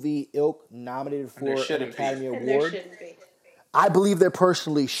book movie ilk nominated for an Academy Award. And there shouldn't be. I believe there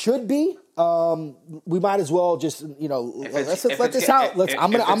personally should be. We might as well just let's let this out.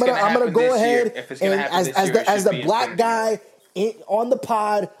 I'm gonna go ahead and as the black guy on the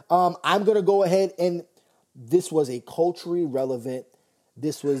pod, I'm gonna go ahead and this was a culturally relevant.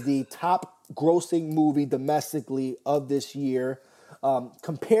 This was the top grossing movie domestically of this year.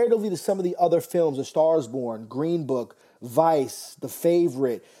 Comparatively to some of the other films, A Star is Born, Green Book, Vice, The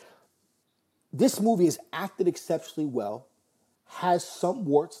Favorite, this movie is acted exceptionally well, has some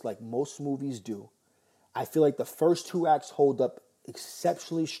warts like most movies do. I feel like the first two acts hold up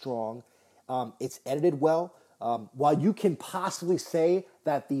exceptionally strong. It's edited well. While you can possibly say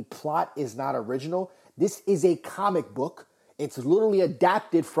that the plot is not original, this is a comic book. It's literally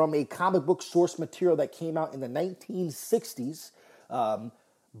adapted from a comic book source material that came out in the 1960s.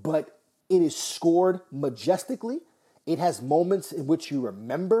 But it is scored majestically. It has moments in which you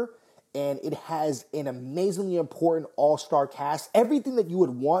remember, and it has an amazingly important all-star cast. Everything that you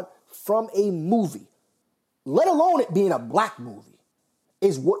would want from a movie, let alone it being a black movie,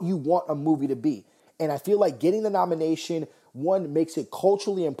 is what you want a movie to be. And I feel like getting the nomination, one, makes it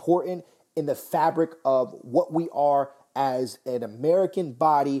culturally important in the fabric of what we are as an American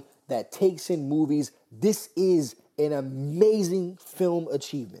body that takes in movies. This is an amazing film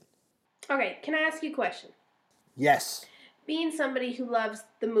achievement. Okay, can I ask you a question? Yes. Being somebody who loves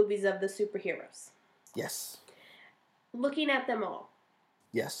the movies of the superheroes. Yes. Looking at them all.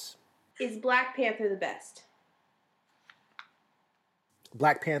 Yes. Is Black Panther the best?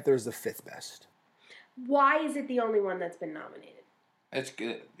 Black Panther is the fifth best. Why is it the only one that's been nominated? It's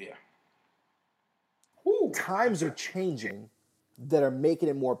good, yeah. Times are changing that are making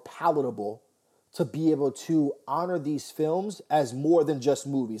it more palatable to be able to honor these films as more than just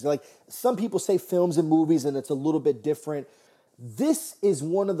movies. Like, some people say films and movies, and it's a little bit different. This is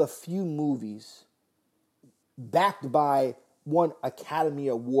one of the few movies backed by one Academy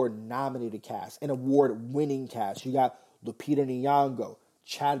Award nominated cast, an award winning cast. You got Lupita Nyong'o,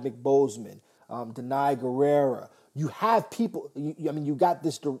 Chadwick Boseman, Danai Gurira. You have people. You got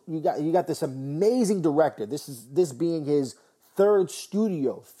this. You got this amazing director. This being his third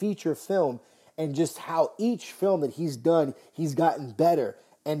studio feature film. And just how each film that he's done, he's gotten better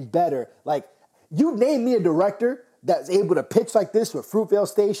and better. Like, you name me a director that's able to pitch like this with Fruitvale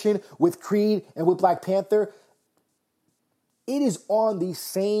Station, with Creed, and with Black Panther. It is on the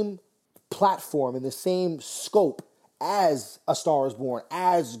same platform and the same scope as A Star is Born,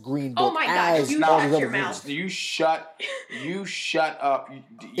 as Green Book. Oh my gosh, you shut your mouth. You shut up.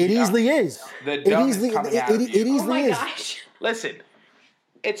 It easily is. The dumb is coming out of you. It easily is. Oh my gosh. Listen,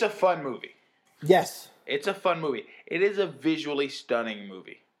 it's a fun movie. Yes. It's a fun movie. It is a visually stunning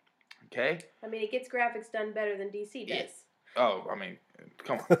movie. Okay? I mean, it gets graphics done better than DC does. Oh, I mean,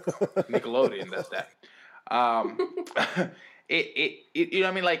 come on. Nickelodeon does that. You know what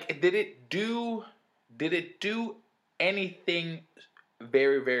I mean? Like, did it do anything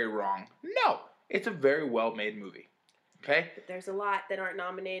very, very wrong? No. It's a very well-made movie. Okay? But there's a lot that aren't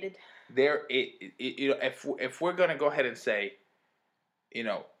nominated. If we're going to go ahead and say,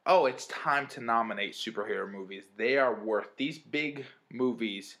 it's time to nominate superhero movies. These big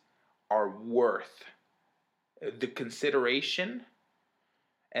movies are worth the consideration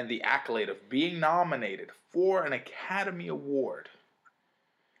and the accolade of being nominated for an Academy Award.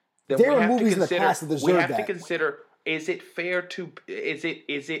 There are movies in the past that deserve that. We have to consider, is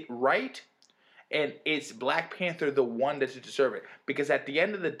it right? And is Black Panther the one that should deserve it? Because at the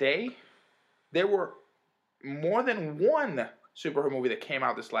end of the day, there were more than one superhero movie that came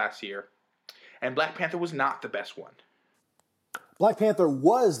out this last year, and Black Panther was not the best one. Black Panther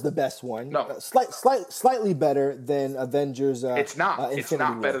was the best one. No, slightly better than Avengers. It's not. It's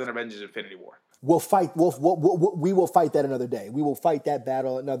not War. Better than Avengers: Infinity War. We will fight that another day. We will fight that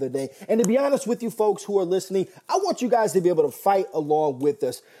battle another day. And to be honest with you, folks who are listening, I want you guys to be able to fight along with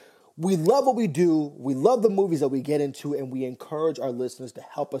us. We love what we do. We love the movies that we get into, and we encourage our listeners to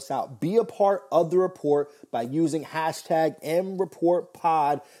help us out. Be a part of the report by using hashtag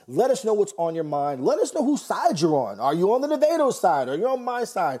 #MReportPod. Let us know what's on your mind. Let us know whose side you're on. Are you on the Nevado side? Are you on my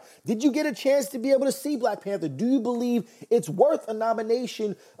side? Did you get a chance to be able to see Black Panther? Do you believe it's worth a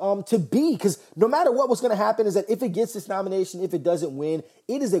nomination to be? Because no matter what's going to happen is that if it gets this nomination, if it doesn't win,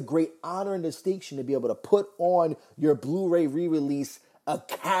 it is a great honor and distinction to be able to put on your Blu-ray re-release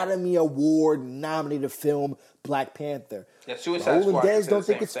Academy Award nominated film, Black Panther. Yeah, Suicide Raul and Squad Dez is don't the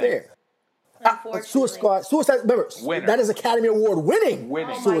think same it's thing. fair. Unfortunately. Suicide. Remember, Winner. that is Academy Award winning.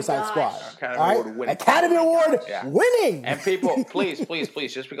 Winning. Oh my Suicide gosh. Squad. Academy All right? Award winning. Academy Award Yeah. winning. And people,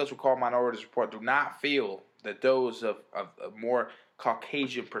 please, just because we call Minorities Report, do not feel that those of more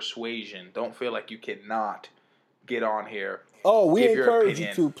Caucasian persuasion, don't feel like you cannot get on here. Oh, we give your encourage you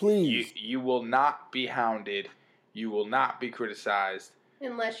opinion. to, please. You will not be hounded. You will not be criticized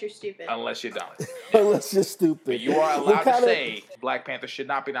Unless you're stupid. unless you're dumb. Unless you're stupid. But you are What allowed to kinda- say Black Panther should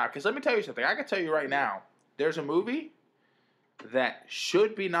not be nominated. Because let me tell you something. I can tell you right now, there's a movie that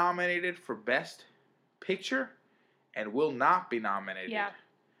should be nominated for Best Picture and will not be nominated. Yeah.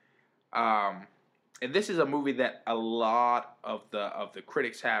 And this is a movie that a lot of the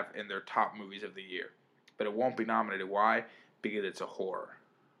critics have in their top movies of the year, but it won't be nominated. Why? Because it's a horror.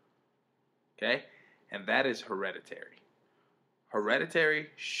 Okay, and that is Hereditary. Hereditary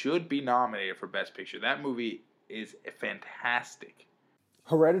should be nominated for Best Picture. That movie is fantastic.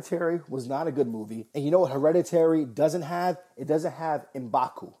 Hereditary was not a good movie. And you know what Hereditary doesn't have? It doesn't have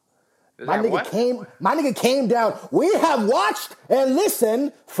M'Baku. Does My that nigga came down. We have watched and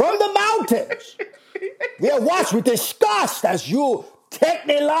listened from the mountains. We have watched with disgust as you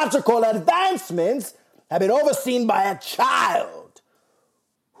technological advancements have been overseen by a child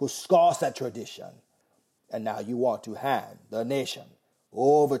who scoffs that tradition. And now you want to hand the nation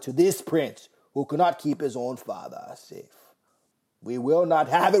over to this prince who cannot keep his own father safe. We will not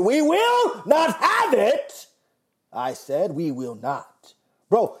have it. We will not have it. I said we will not.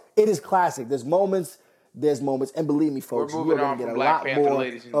 Bro, it is classic. There's moments, and believe me, folks, We're you're moving going on to get from a Black lot Panther, more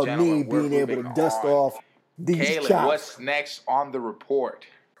ladies and of me gentlemen. We're being able to moving dust on. off these Caleb, chops. what's next on the report?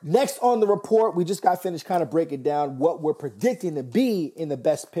 Next on the report, we just got finished kind of breaking down what we're predicting to be in the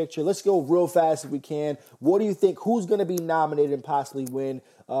Best Picture. Let's go real fast if we can. What do you think? Who's going to be nominated and possibly win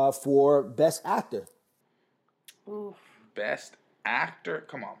for Best Actor? Oof. Best Actor?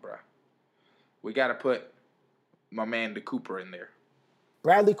 Come on, bro. We got to put my man De Cooper in there.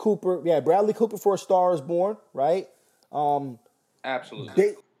 Bradley Cooper. Yeah, Bradley Cooper for A Star Is Born, right?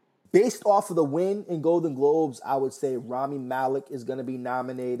 Absolutely. Based off of the win in Golden Globes, I would say Rami Malek is going to be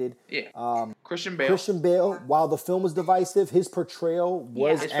nominated. Yeah. Christian Bale. Christian Bale, while the film was divisive, his portrayal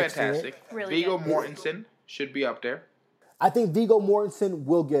was It's excellent. fantastic. Really Viggo good. Mortensen should be up there. I think Viggo Mortensen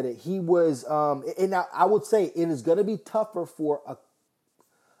will get it. He was, and I would say it is going to be tougher for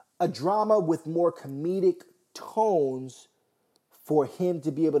a drama with more comedic tones for him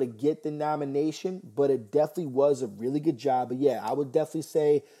to be able to get the nomination, but it definitely was a really good job. But yeah, I would definitely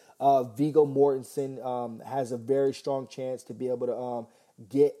say Viggo Mortensen has a very strong chance to be able to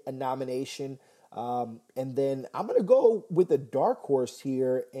get a nomination. And then I'm going to go with a dark horse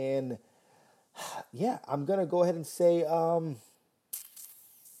here, and yeah, I'm going to go ahead and say, no,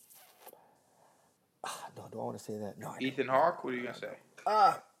 do I want to say that? No. Ethan Hawke, what are you going to say?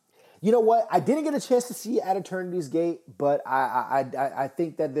 You know what? I didn't get a chance to see At Eternity's Gate, but I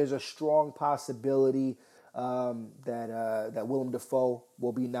think that there's a strong possibility that Willem Dafoe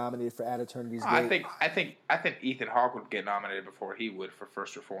will be nominated for At Eternity's Gate. I think Ethan Hawke would get nominated before he would for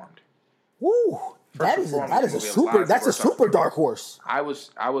First Reformed. Woo! That is a super dark horse. I was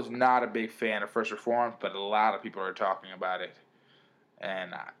not a big fan of First Reformed, but a lot of people are talking about it,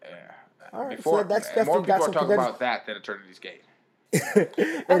 and All right, before so that's more definitely people got are some talking potential. about that than Eternity's Gate.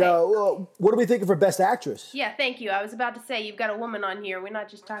 And what are we thinking for Best Actress? Yeah, thank you. I was about to say, you've got a woman on here. We're not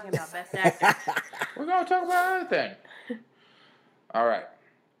just talking about Best Actor. We're going to talk about everything. All right.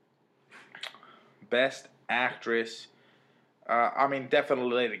 Best Actress. I mean,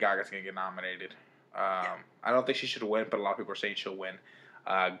 definitely Lady Gaga's going to get nominated. I don't think she should win, but a lot of people are saying she'll win.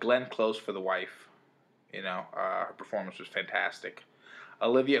 Glenn Close for The Wife. You know, her performance was fantastic.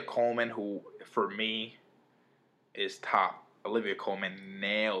 Olivia Colman, who, for me, is top. Olivia Colman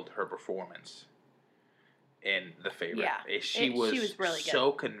nailed her performance in The Favorite. Yeah, She was really good.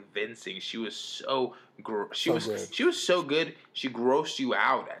 so convincing. She was so she was good. so good. She grossed you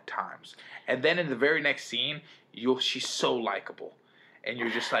out at times. And then in the very next scene, she's so likable. And you're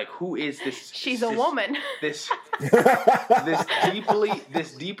just like, who is this? She's a woman. This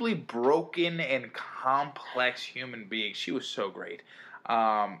deeply broken and complex human being. She was so great.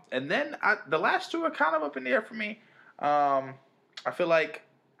 And then the last two are kind of up in the air for me. I feel like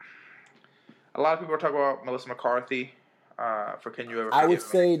a lot of people are talking about Melissa McCarthy for Can You Ever Forgive I would Me?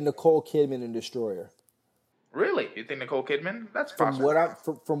 say Nicole Kidman in Destroyer. Really? You think Nicole Kidman? That's From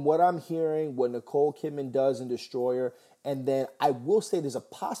possible. what I'm hearing, what Nicole Kidman does in Destroyer, and then I will say there's a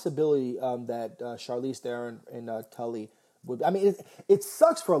possibility that Charlize Theron and Tully I mean, it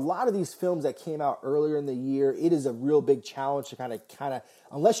sucks for a lot of these films that came out earlier in the year. It is a real big challenge to kind of,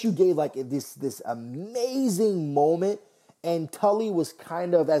 unless you gave like this amazing moment, and Tully was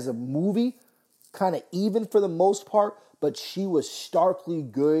kind of, as a movie, kind of even for the most part, but she was starkly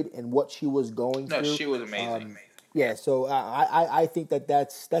good in what she was going through. No, she was amazing. Yeah, so I think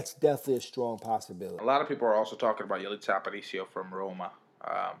that's definitely a strong possibility. A lot of people are also talking about Yalitza Aparicio from Roma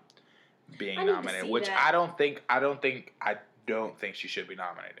being nominated, which that. I don't think she should be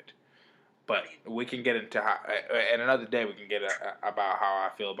nominated. But we can get into how, and another day we can get about how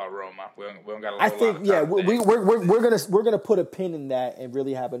I feel about Roma. We don't got a lot of time. Yeah, we're gonna put a pin in that and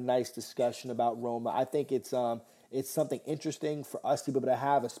really have a nice discussion about Roma. I think it's something interesting for us to be able to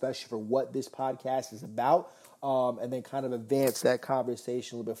have, especially for what this podcast is about. And then kind of advance that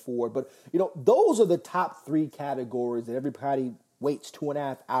conversation a little bit forward. But, those are the top 3 categories that everybody waits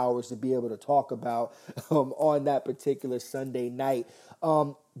 2.5 hours to be able to talk about on that particular Sunday night.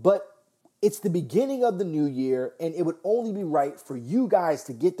 But it's the beginning of the new year, and it would only be right for you guys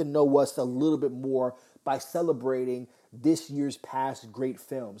to get to know us a little bit more by celebrating this year's past great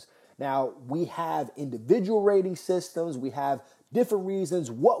films. Now, we have individual rating systems. We have different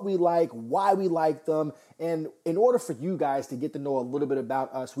reasons, what we like, why we like them. And in order for you guys to get to know a little bit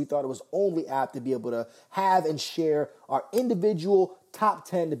about us, we thought it was only apt to be able to have and share our individual top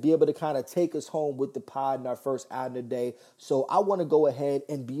 10 to be able to kind of take us home with the pod in our first ad of the day. So I want to go ahead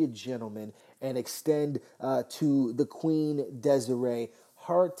and be a gentleman and extend to the Queen Desiree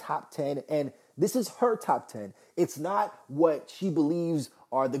her top 10. And this is her top 10. It's not what she believes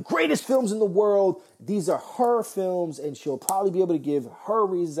are the greatest films in the world. These are her films, and she'll probably be able to give her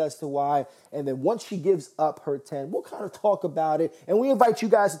reasons as to why. And then once she gives up her 10, we'll kind of talk about it. And we invite you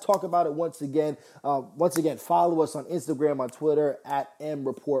guys to talk about it once again. Follow us on Instagram, on Twitter, at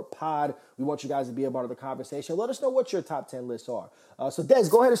MReportPod. We want you guys to be a part of the conversation. Let us know what your top 10 lists are. So Des,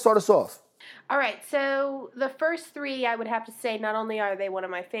 go ahead and start us off. All right, so the first 3, I would have to say, not only are they one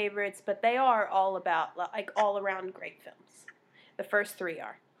of my favorites, but they are all about, like, all-around great films. The first 3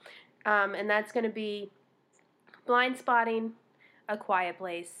 are. And that's going to be Blind Spotting, A Quiet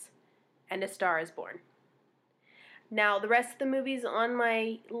Place, and A Star is Born. Now, the rest of the movies on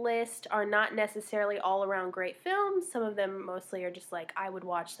my list are not necessarily all-around great films. Some of them mostly are just like, I would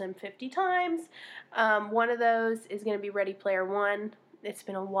watch them 50 times. One of those is going to be Ready Player One. It's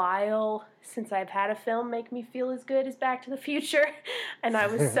been a while since I've had a film make me feel as good as Back to the Future, and I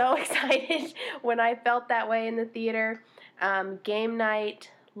was so excited when I felt that way in the theater. Game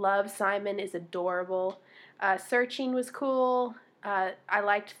Night, Love, Simon is adorable. Searching was cool. I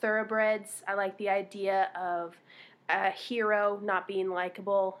liked Thoroughbreds. I liked the idea of a hero not being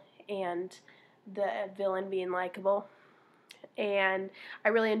likable and the villain being likable. And I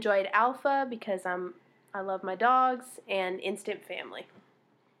really enjoyed Alpha because I love my dogs, and Instant Family.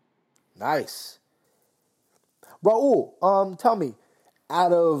 Nice. Raul, tell me,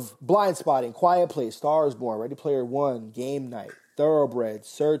 out of Blind Spotting, Quiet Place, Star is Born, Ready Player One, Game Night, Thoroughbred,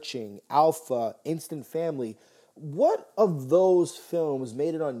 Searching, Alpha, Instant Family, what of those films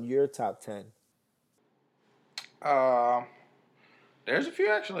made it on your top 10? There's a few,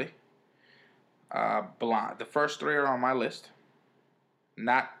 actually. The first 3 are on my list.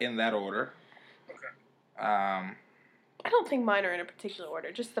 Not in that order. I don't think mine are in a particular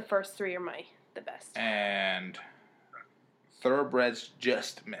order. Just the first 3 are the best. And Thoroughbreds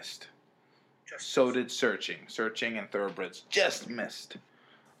just missed. So did Searching. Searching and Thoroughbreds just missed.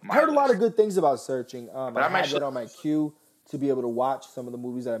 I heard a lot of good things about Searching. I had that on my queue to be able to watch some of the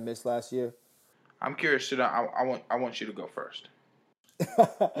movies that I missed last year. I'm curious to know. I want you to go first.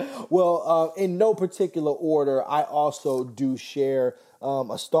 Well, in no particular order, I also do share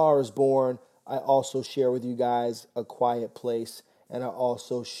A Star is Born. I also share with you guys A Quiet Place, and I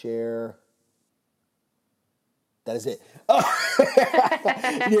also share. That is it.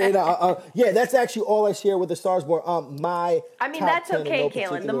 That's actually all I share with The Star is Born. That's okay,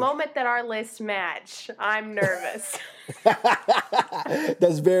 Kalen. The moment that our lists match, I'm nervous.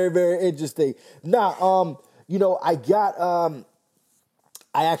 That's very, very interesting. I got.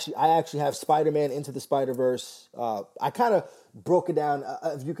 I actually have Spider-Man Into the Spider-Verse. I kind of broke it down.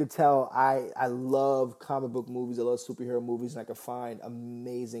 If you could tell, I love comic book movies. I love superhero movies, and I can find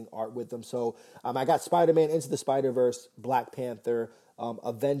amazing art with them. So I got Spider-Man Into the Spider-Verse, Black Panther,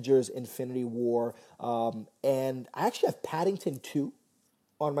 Avengers Infinity War, and I actually have Paddington 2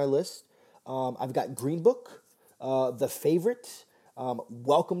 on my list. I've got Green Book, The Favorite,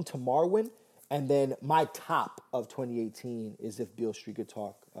 Welcome to Marwen, and then my top of 2018 is If Beale Street Could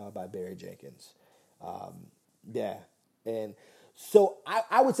Talk by Barry Jenkins. And so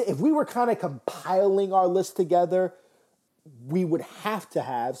I would say if we were kind of compiling our list together, we would have to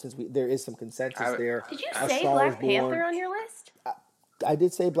have, since there is some consensus there. Did you A say Star Black is Born. Panther on your list? I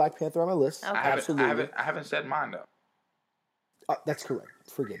did say Black Panther on my list. Okay. Absolutely. I haven't said mine though. That's correct.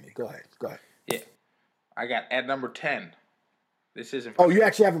 Forgive me. Go ahead. Yeah, I got at number 10. This isn't. Oh, you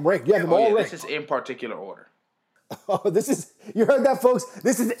actually have them ranked. You have them all ranked. This is in particular order. Oh, you heard that, folks?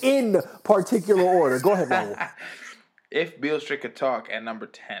 This is in particular order. Go ahead, Raul. If Beale Street Could Talk at number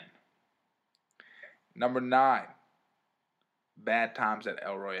 10. Number 9, Bad Times at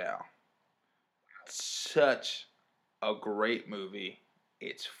El Royale. Such a great movie.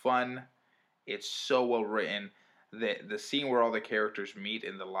 It's fun. It's so well written. The scene where all the characters meet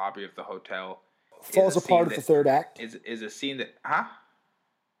in the lobby of the hotel Falls apart at the third act. Is a scene that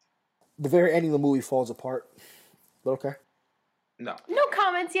The very ending of the movie falls apart. But okay. No. No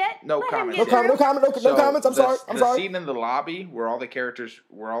comments yet. No Let him comments. get No comment. through. No comments. I'm sorry. The scene in the lobby where all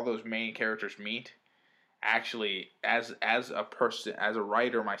those main characters meet, actually, as a person, as a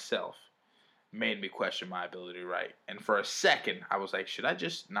writer myself, made me question my ability to write. And for a second, I was like, should I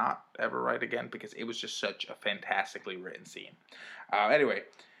just not ever write again? Because it was just such a fantastically written scene. Anyway,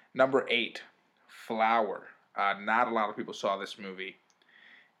 number 8, Flower. Not a lot of people saw this movie.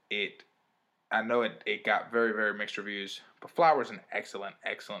 I know it got very, very mixed reviews, but Flower is an excellent,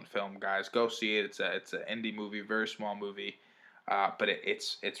 excellent film, guys. Go see it. It's an indie movie, very small movie, but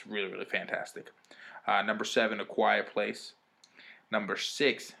it's really, really fantastic. Number 7, A Quiet Place. Number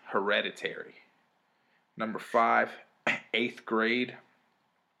 6, Hereditary. Number 5, 8th Grade.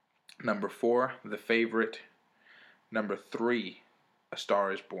 Number 4, The Favorite. Number 3, A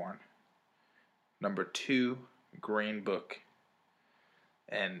Star Is Born. Number 2, Green Book.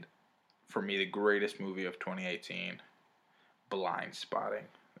 And for me, the greatest movie of 2018, Blind Spotting.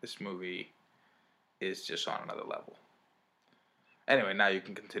 This movie is just on another level. Anyway, now you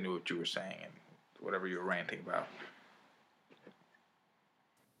can continue what you were saying and whatever you were ranting about.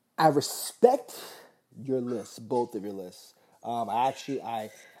 I respect your list, both of your lists. I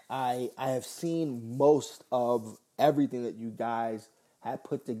have seen most of everything that you guys have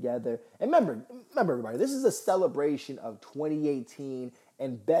put together. And remember, everybody, this is a celebration of 2018,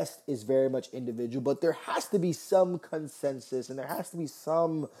 and best is very much individual, but there has to be some consensus, and there has to be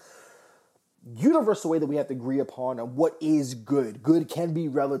some universal way that we have to agree upon on what is good. Good can be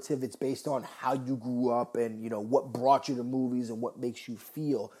relative. It's based on how you grew up and, what brought you to movies and what makes you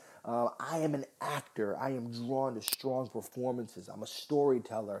feel. I am an actor. I am drawn to strong performances. I'm a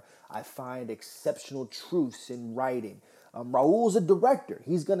storyteller. I find exceptional truths in writing. Raul's a director.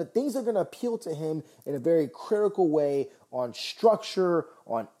 Things are gonna appeal to him in a very critical way on structure,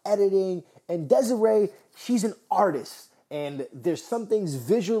 on editing. And Desiree, she's an artist. And there's some things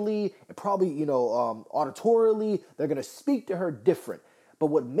visually, probably, auditorially, they're going to speak to her different. But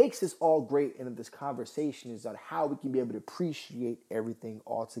what makes this all great in this conversation is on how we can be able to appreciate everything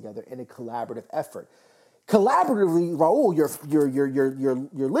all together in a collaborative effort. Collaboratively, Raul,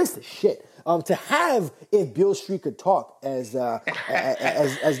 your list is shit. To have If Beale Street Could Talk as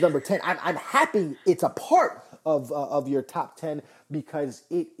number 10, I'm happy it's a part of your top 10 because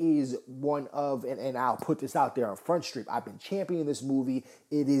it is one of, and I'll put this out there on Front Street. I've been championing this movie.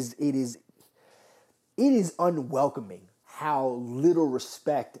 It is unwelcoming how little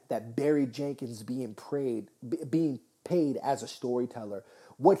respect that Barry Jenkins being paid as a storyteller.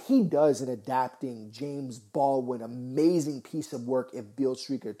 What he does in adapting James Baldwin, amazing piece of work, If Beale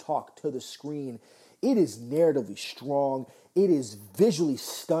Street Could Talk, to the screen. It is narratively strong. It is visually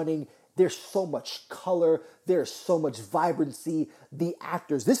stunning. There's so much color. There's so much vibrancy. The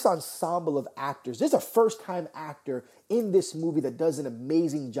actors, this ensemble of actors, there's a first-time actor in this movie that does an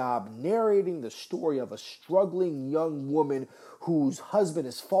amazing job narrating the story of a struggling young woman whose husband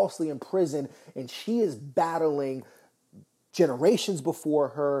is falsely imprisoned, and she is battling generations before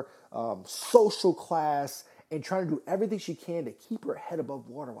her, social class, and trying to do everything she can to keep her head above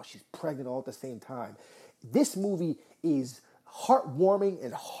water while she's pregnant all at the same time. This movie is heartwarming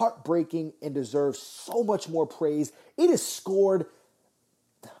and heartbreaking and deserves so much more praise. It is scored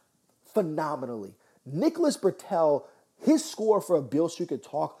phenomenally. Nicholas Britell, his score for A Beale Street Could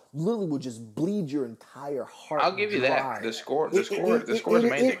Talk literally would just bleed your entire heart. I'll give you dry. that. The score is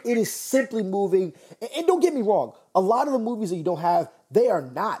amazing. It is simply moving. And don't get me wrong, a lot of the movies that you don't have, they are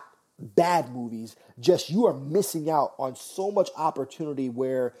not bad movies. Just you are missing out on so much opportunity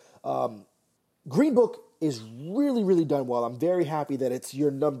where Green Book is really, really done well. I'm very happy that it's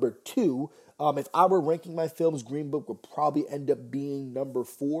your number 2. If I were ranking my films, Green Book would probably end up being number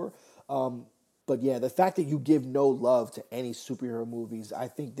 4. But yeah, the fact that you give no love to any superhero movies, I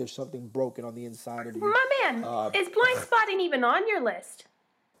think there's something broken on the inside of you. My man, is Blind Spotting even on your list?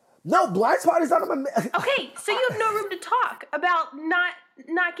 No, Blindspotting is not on my. Okay, so you have no room to talk about not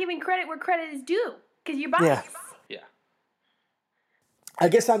giving credit where credit is due because you're biased. Yeah. I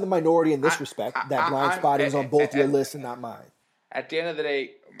guess I'm the minority in this respect. That Blindspotting is on both your lists and not mine. At the end of the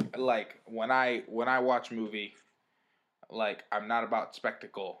day, like when I watch a movie, like I'm not about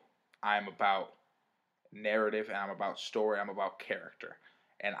spectacle. I'm about narrative and I'm about story. I'm about character,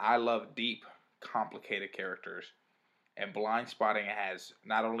 and I love deep, complicated characters. And Blindspotting has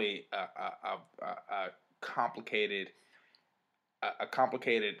not only a complicated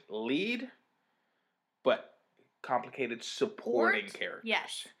lead, but complicated supporting characters.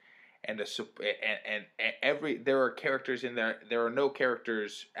 Yes. And there are characters in there. There are no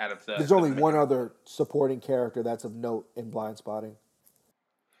characters out of the. There's only one other supporting character that's of note in Blindspotting.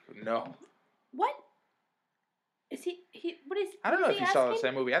 No. What? Is he? What is? I don't know if he you saw the asking?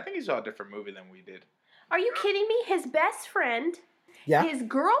 same movie. I think he saw a different movie than we did. Are you kidding me? His best friend, his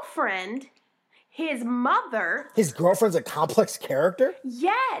girlfriend, his mother. His girlfriend's a complex character?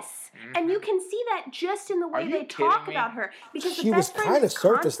 Yes. Mm-hmm. And you can see that just in the way they talk about her. Because She the best was friend kinda is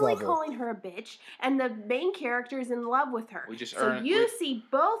surface constantly level. calling her a bitch, and the main character is in love with her. earned- you see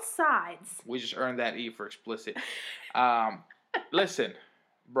both sides. We just earned that E for explicit. Listen,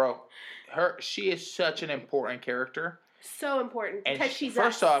 bro, she is such an important character. So important And because she's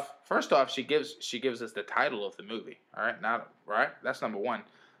first us. off, she gives us the title of the movie. All right, that's number one.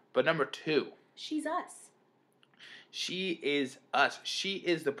 But number two, She's us. she is us. She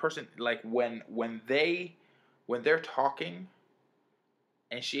is the person. Like when they're talking,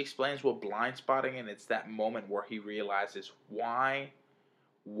 and she explains what Blindspotting, and it's that moment where he realizes why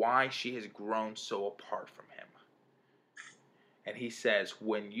she has grown so apart from him. And he says,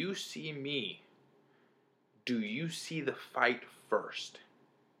 "When you see me, do you see the fight first?"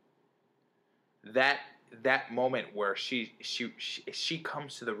 That moment where she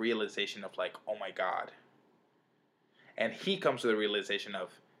comes to the realization of like, oh my God. And he comes to the realization of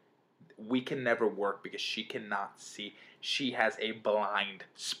we can never work because she cannot see. She has a blind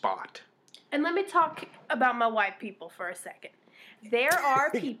spot. And let me talk about my white people for a second. There are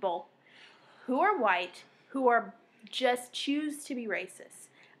people who are white who are just choose to be racist.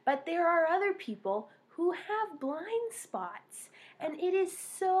 But there are other people who have blind spots. And it is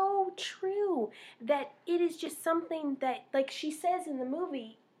so true that it is just something that, like she says in the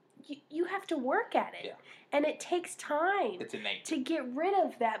movie, you have to work at it. Yeah. And it takes time It's innate. to get rid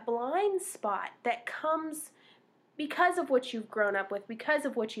of that blind spot that comes because of what you've grown up with, because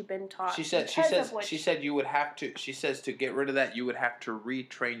of what you've been taught. She said you would have to. She says to get rid of that, you would have to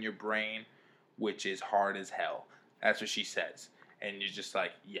retrain your brain, which is hard as hell. That's what she says, and you're just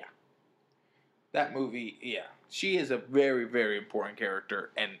like, yeah. That movie, yeah, she is a very, very important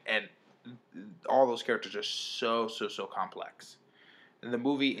character, and all those characters are so complex. And the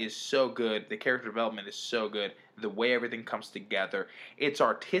movie is so good. The character development is so good. The way everything comes together, it's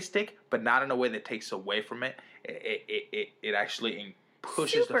artistic, but not in a way that takes away from it. It actually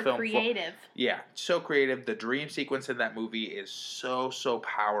pushes the film. Super creative. Yeah, so creative. The dream sequence in that movie is so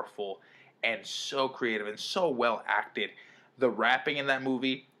powerful and so creative and so well acted. The rapping in that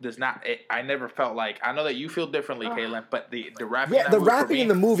movie does not. I never felt like. I know that you feel differently, Kaylin, but the rapping. Yeah, in that the movie rapping in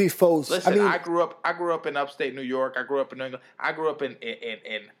the movie, folks. Listen, I mean, I grew up in upstate New York. I grew up in New England. I grew up in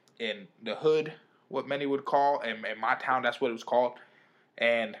the hood, what many would call, and in my town, that's what it was called,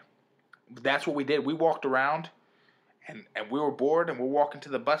 and that's what we did. We walked around, and we were bored, and we're walking to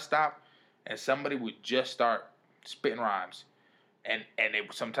the bus stop, and somebody would just start spitting rhymes, and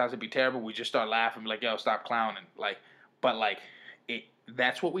sometimes it'd be terrible. We just start laughing, like, "Yo, stop clowning!" But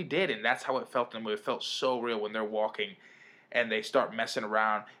that's what we did, and that's how it felt. And it felt so real when they're walking, and they start messing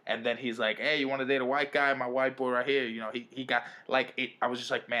around. And then he's like, "Hey, you want to date a white guy? My white boy right here." You know, he got like it. I was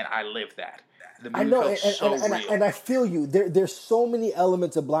just like, man, I lived that. The movie I know, felt so real. and I feel you. There's so many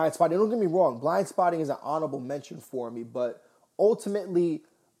elements of Blindspotting. Don't get me wrong. Blindspotting is an honorable mention for me, but ultimately,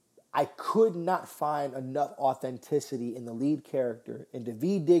 I could not find enough authenticity in the lead character. In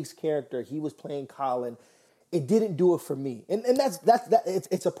Daveed Diggs' character, he was playing Colin. It didn't do it for me, and that's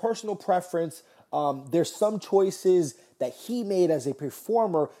it's a personal preference. There's some choices that he made as a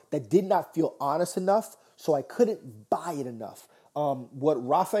performer that did not feel honest enough, so I couldn't buy it enough. What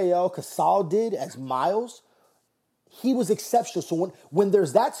Rafael Casal did as Miles, he was exceptional. So when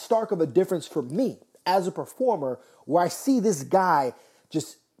there's that stark of a difference for me as a performer, where I see this guy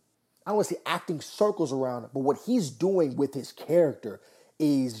just, I don't want to say acting circles around it, but what he's doing with his character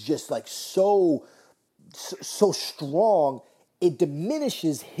is just like so strong, it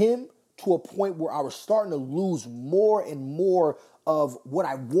diminishes him to a point where I was starting to lose more and more of what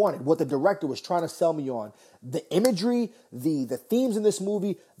I wanted, what the director was trying to sell me on. The imagery, the themes in this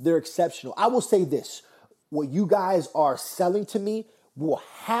movie, they're exceptional. I will say this, what you guys are selling to me will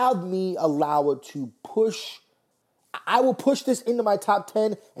have me allow it to push. I will push this into my top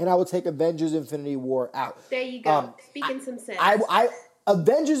 10, and I will take Avengers Infinity War out. There you go. Speaking some sense.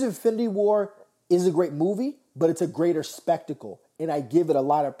 Avengers Infinity War is a great movie, but it's a greater spectacle. And I give it a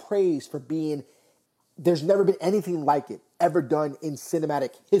lot of praise for being, there's never been anything like it ever done in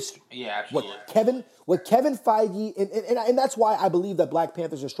cinematic history. Yeah, absolutely. What Kevin Feige, and that's why I believe that Black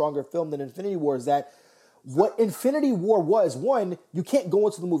Panther is a stronger film than Infinity War, is that what Infinity War was, one, you can't go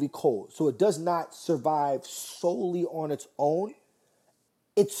into the movie cold. So it does not survive solely on its own.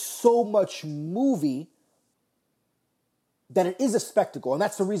 It's so much movie that it is a spectacle. And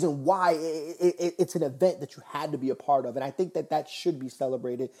that's the reason why it's an event that you had to be a part of. And I think that should be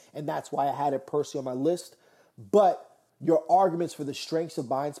celebrated. And that's why I had it personally on my list. But your arguments for the strengths of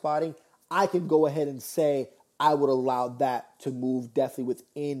Blind Spotting, I can go ahead and say I would allow that to move definitely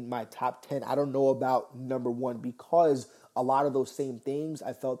within my top 10. I don't know about number 1 because a lot of those same things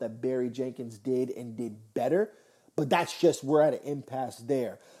I felt that Barry Jenkins did and did better. But that's just, we're at an impasse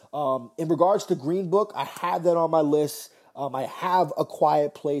there. In regards to Green Book, I have that on my list. I have A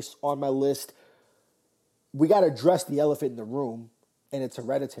Quiet Place on my list. We got to address the elephant in the room, and it's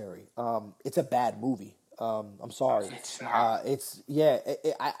Hereditary. It's a bad movie. I'm sorry. It's not.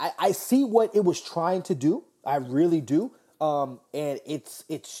 I see what it was trying to do. I really do. And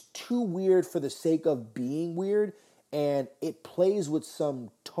it's too weird for the sake of being weird, and it plays with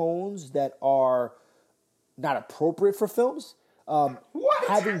some tones that are not appropriate for films.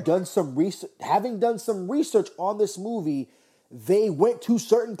 Having done some research on this movie, they went to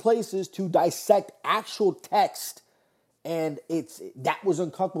certain places to dissect actual text, and that was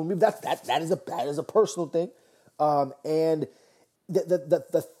uncomfortable. Maybe that is a personal thing, and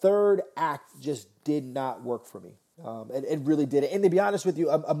the third act just did not work for me. It really did. And to be honest with you,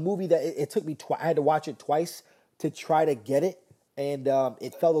 a movie that it took me I had to watch it twice to try to get it, and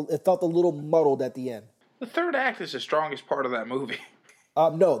it felt a little muddled at the end. The third act is the strongest part of that movie.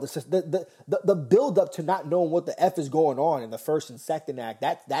 No, the build up to not knowing what the F is going on in the first and second act,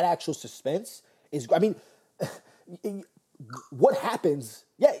 that actual suspense is, I mean, what happens?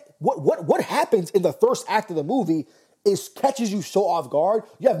 Yeah, what happens in the first act of the movie is catches you so off guard,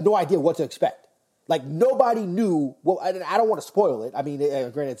 you have no idea what to expect. Like, nobody knew. Well, I don't want to spoil it. I mean,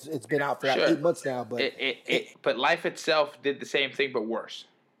 granted, it's been out for like 8 months now, but but Life Itself did the same thing, but worse.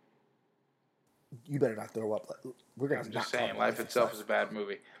 You better not throw up. I'm just saying, Life Itself is a bad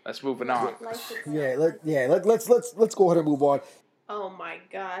movie. Let's move on. Let's go ahead and move on. Oh my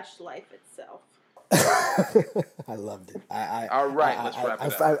gosh, Life Itself. I loved it. All right, let's wrap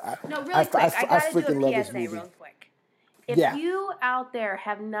it up. No, really quick. I gotta do a PSA movie. real quick. If you out there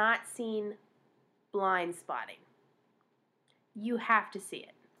have not seen Blind Spotting, you have to see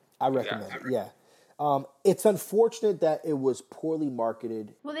it. I recommend it. Yeah. It's unfortunate that it was poorly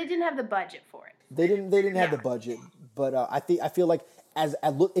marketed. Well, they didn't have the budget for it. They didn't have the budget, but I feel like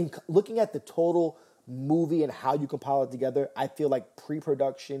looking at the total movie and how you compile it together, I feel like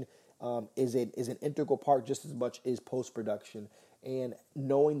pre-production is an integral part just as much as post-production. And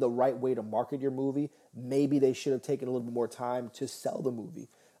knowing the right way to market your movie, maybe they should have taken a little bit more time to sell the movie.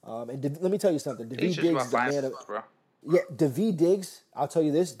 Let me tell you something. Daveed Diggs is a man of, bro. Yeah, Daveed Diggs. I'll tell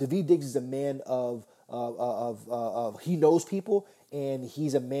you this: Daveed Diggs is a man of he knows people, and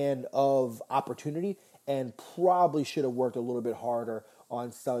he's a man of opportunity, and probably should have worked a little bit harder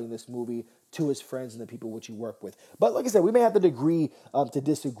on selling this movie to his friends and the people which he worked with. But like I said, we may have to agree to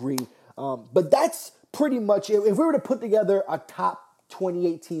disagree. But that's pretty much it. If we were to put together a top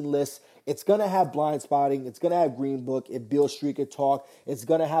 2018 list, it's going to have Blind Spotting. It's going to have Green Book. If Beale Street Could Talk. It's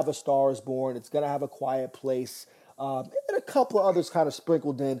going to have A Star Is Born. It's going to have A Quiet Place. And a couple of others kind of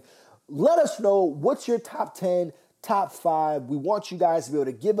sprinkled in. Let us know what's your top 10, top 5. We want you guys to be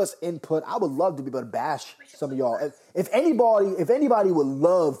able to give us input. I would love to be able to bash some of y'all. If anybody would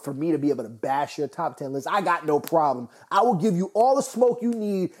love for me to be able to bash your top 10 list, I got no problem. I will give you all the smoke you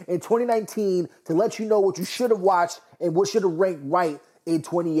need in 2019 to let you know what you should have watched and what should have ranked right in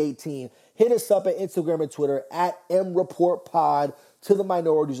 2018. Hit us up at Instagram and Twitter at MReportPod, to the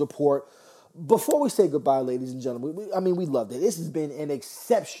Minorities Report. Before we say goodbye, ladies and gentlemen, we loved it. This has been an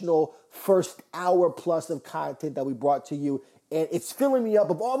exceptional first hour plus of content that we brought to you, and it's filling me up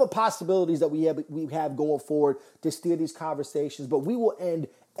of all the possibilities that we have going forward to steer these conversations. But we will end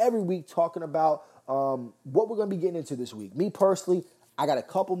every week talking about what we're going to be getting into this week. Me personally, I got a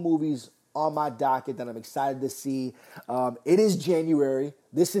couple movies on my docket that I'm excited to see. It is January.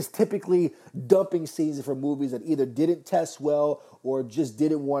 This is typically dumping season for movies that either didn't test well or just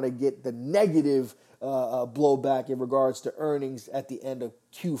didn't want to get the negative blowback in regards to earnings at the end of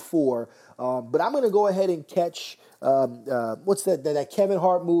Q4. But I'm going to go ahead and catch what's that Kevin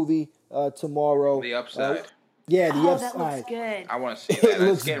Hart movie tomorrow. The Upside. Yeah, the Oh, Upside. that looks good. I want to see that. It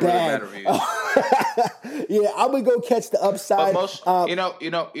looks getting bad. really bad reviews. Yeah, I'm gonna go catch the Upside. But most,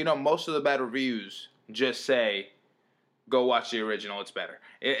 most of the bad reviews just say, "Go watch the original; it's better."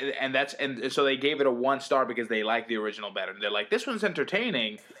 And so they gave it a 1 star because they like the original better. They're like, "This one's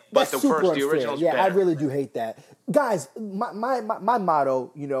entertaining, but That's the super first, the unfair. original's Yeah, better." I really do hate that. Guys, my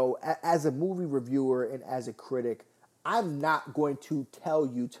motto, as a movie reviewer and as a critic, I'm not going to tell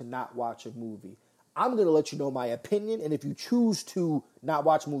you to not watch a movie. I'm going to let you know my opinion, and if you choose to not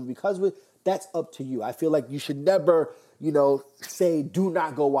watch a movie because of it, that's up to you. I feel like you should never, say do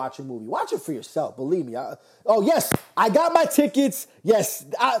not go watch a movie. Watch it for yourself, believe me. Yes, I got my tickets. Yes,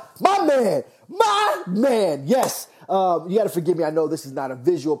 my man, yes. You got to forgive me. I know this is not a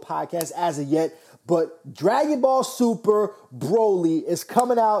visual podcast as of yet, but Dragon Ball Super Broly is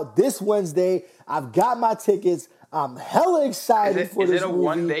coming out this Wednesday. I've got my tickets. I'm hella excited for this movie. Is it a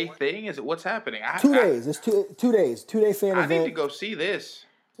one-day thing? What's happening? 2 days. It's 2 days. 2-day fan event. I need to go see this.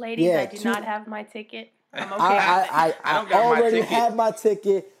 Ladies, I do not have my ticket. I'm okay. I don't got my already ticket. have my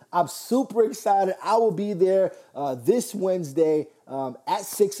ticket. I'm super excited. I will be there this Wednesday at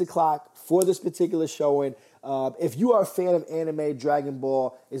 6 o'clock for this particular showing. If you are a fan of anime, Dragon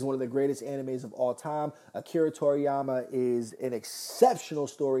Ball is one of the greatest animes of all time. Akira Toriyama is an exceptional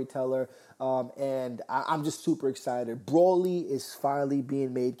storyteller, and I'm just super excited. Broly is finally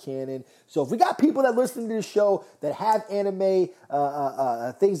being made canon. So if we got people that listen to this show that have anime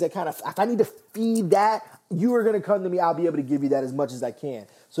things that kind of, if I need to feed that, you are going to come to me. I'll be able to give you that as much as I can.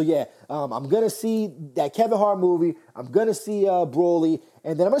 So yeah, I'm going to see that Kevin Hart movie. I'm going to see Broly.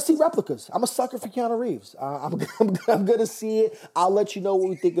 And then I'm going to see replicas. I'm a sucker for Keanu Reeves. I'm going to see it. I'll let you know what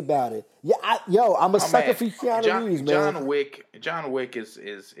we think about it. Yeah, I'm a sucker for Keanu Reeves, man. John Wick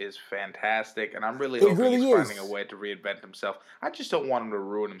is fantastic, and I'm really hoping he's finding a way to reinvent himself. I just don't want him to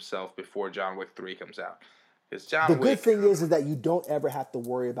ruin himself before John Wick 3 comes out. The good thing is that you don't ever have to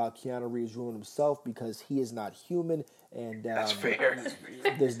worry about Keanu Reeves ruining himself because he is not human, and that's fair.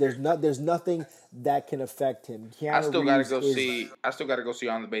 There's nothing that can affect him. I still got to go see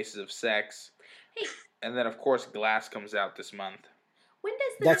On the Basis of Sex, and then of course Glass comes out this month. When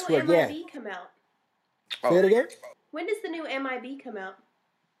does the new MIB come out? Say it again. When does the new MIB come out?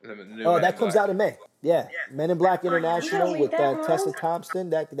 That comes out in May. Yeah, Men in Black International with Tessa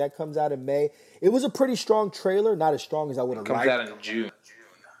Thompson. That comes out in May. It was a pretty strong trailer, not as strong as I would have liked. Comes out in June.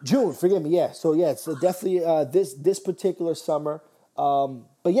 June, forgive me. Yeah, so yeah, it's definitely this particular summer.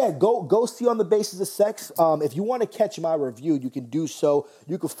 But yeah, go see On the Basis of Sex. If you want to catch my review, you can do so.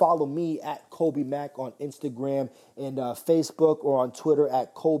 You can follow me at Kobe Mac on Instagram and Facebook, or on Twitter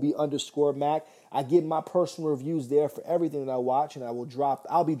at Kobe_Mac. I give my personal reviews there for everything that I watch, and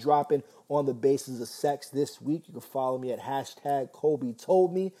I'll be dropping On the Basis of Sex this week. You can follow me at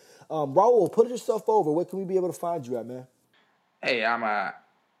 #KobeToldMe. Raul, put yourself over. Where can we be able to find you at, man? Hey, I'm at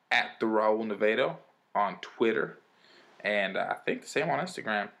the Raul Nevedo on Twitter. And I think the same on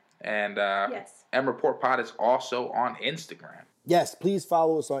Instagram. And yes. M Report Pod is also on Instagram. Yes, please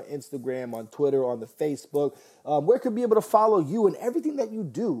follow us on Instagram, on Twitter, on the Facebook. Where can we be able to follow you and everything that you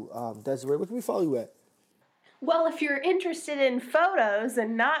do? Desiree, where can we follow you at? Well, if you're interested in photos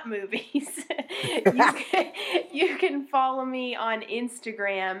and not movies, you can follow me on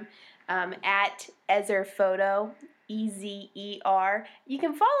Instagram at Ezerphoto, EZER. You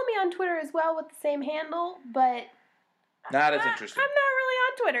can follow me on Twitter as well with the same handle, but not as interesting. I'm not really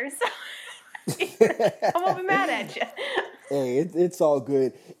on Twitter, so I won't be mad at you. Hey, it's all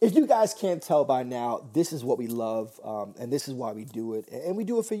good. If you guys can't tell by now, this is what we love, and this is why we do it, and we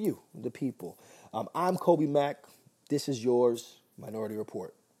do it for you, the people. I'm Kobe Mac. This is yours, Minority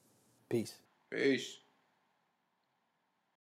Report. Peace. Peace.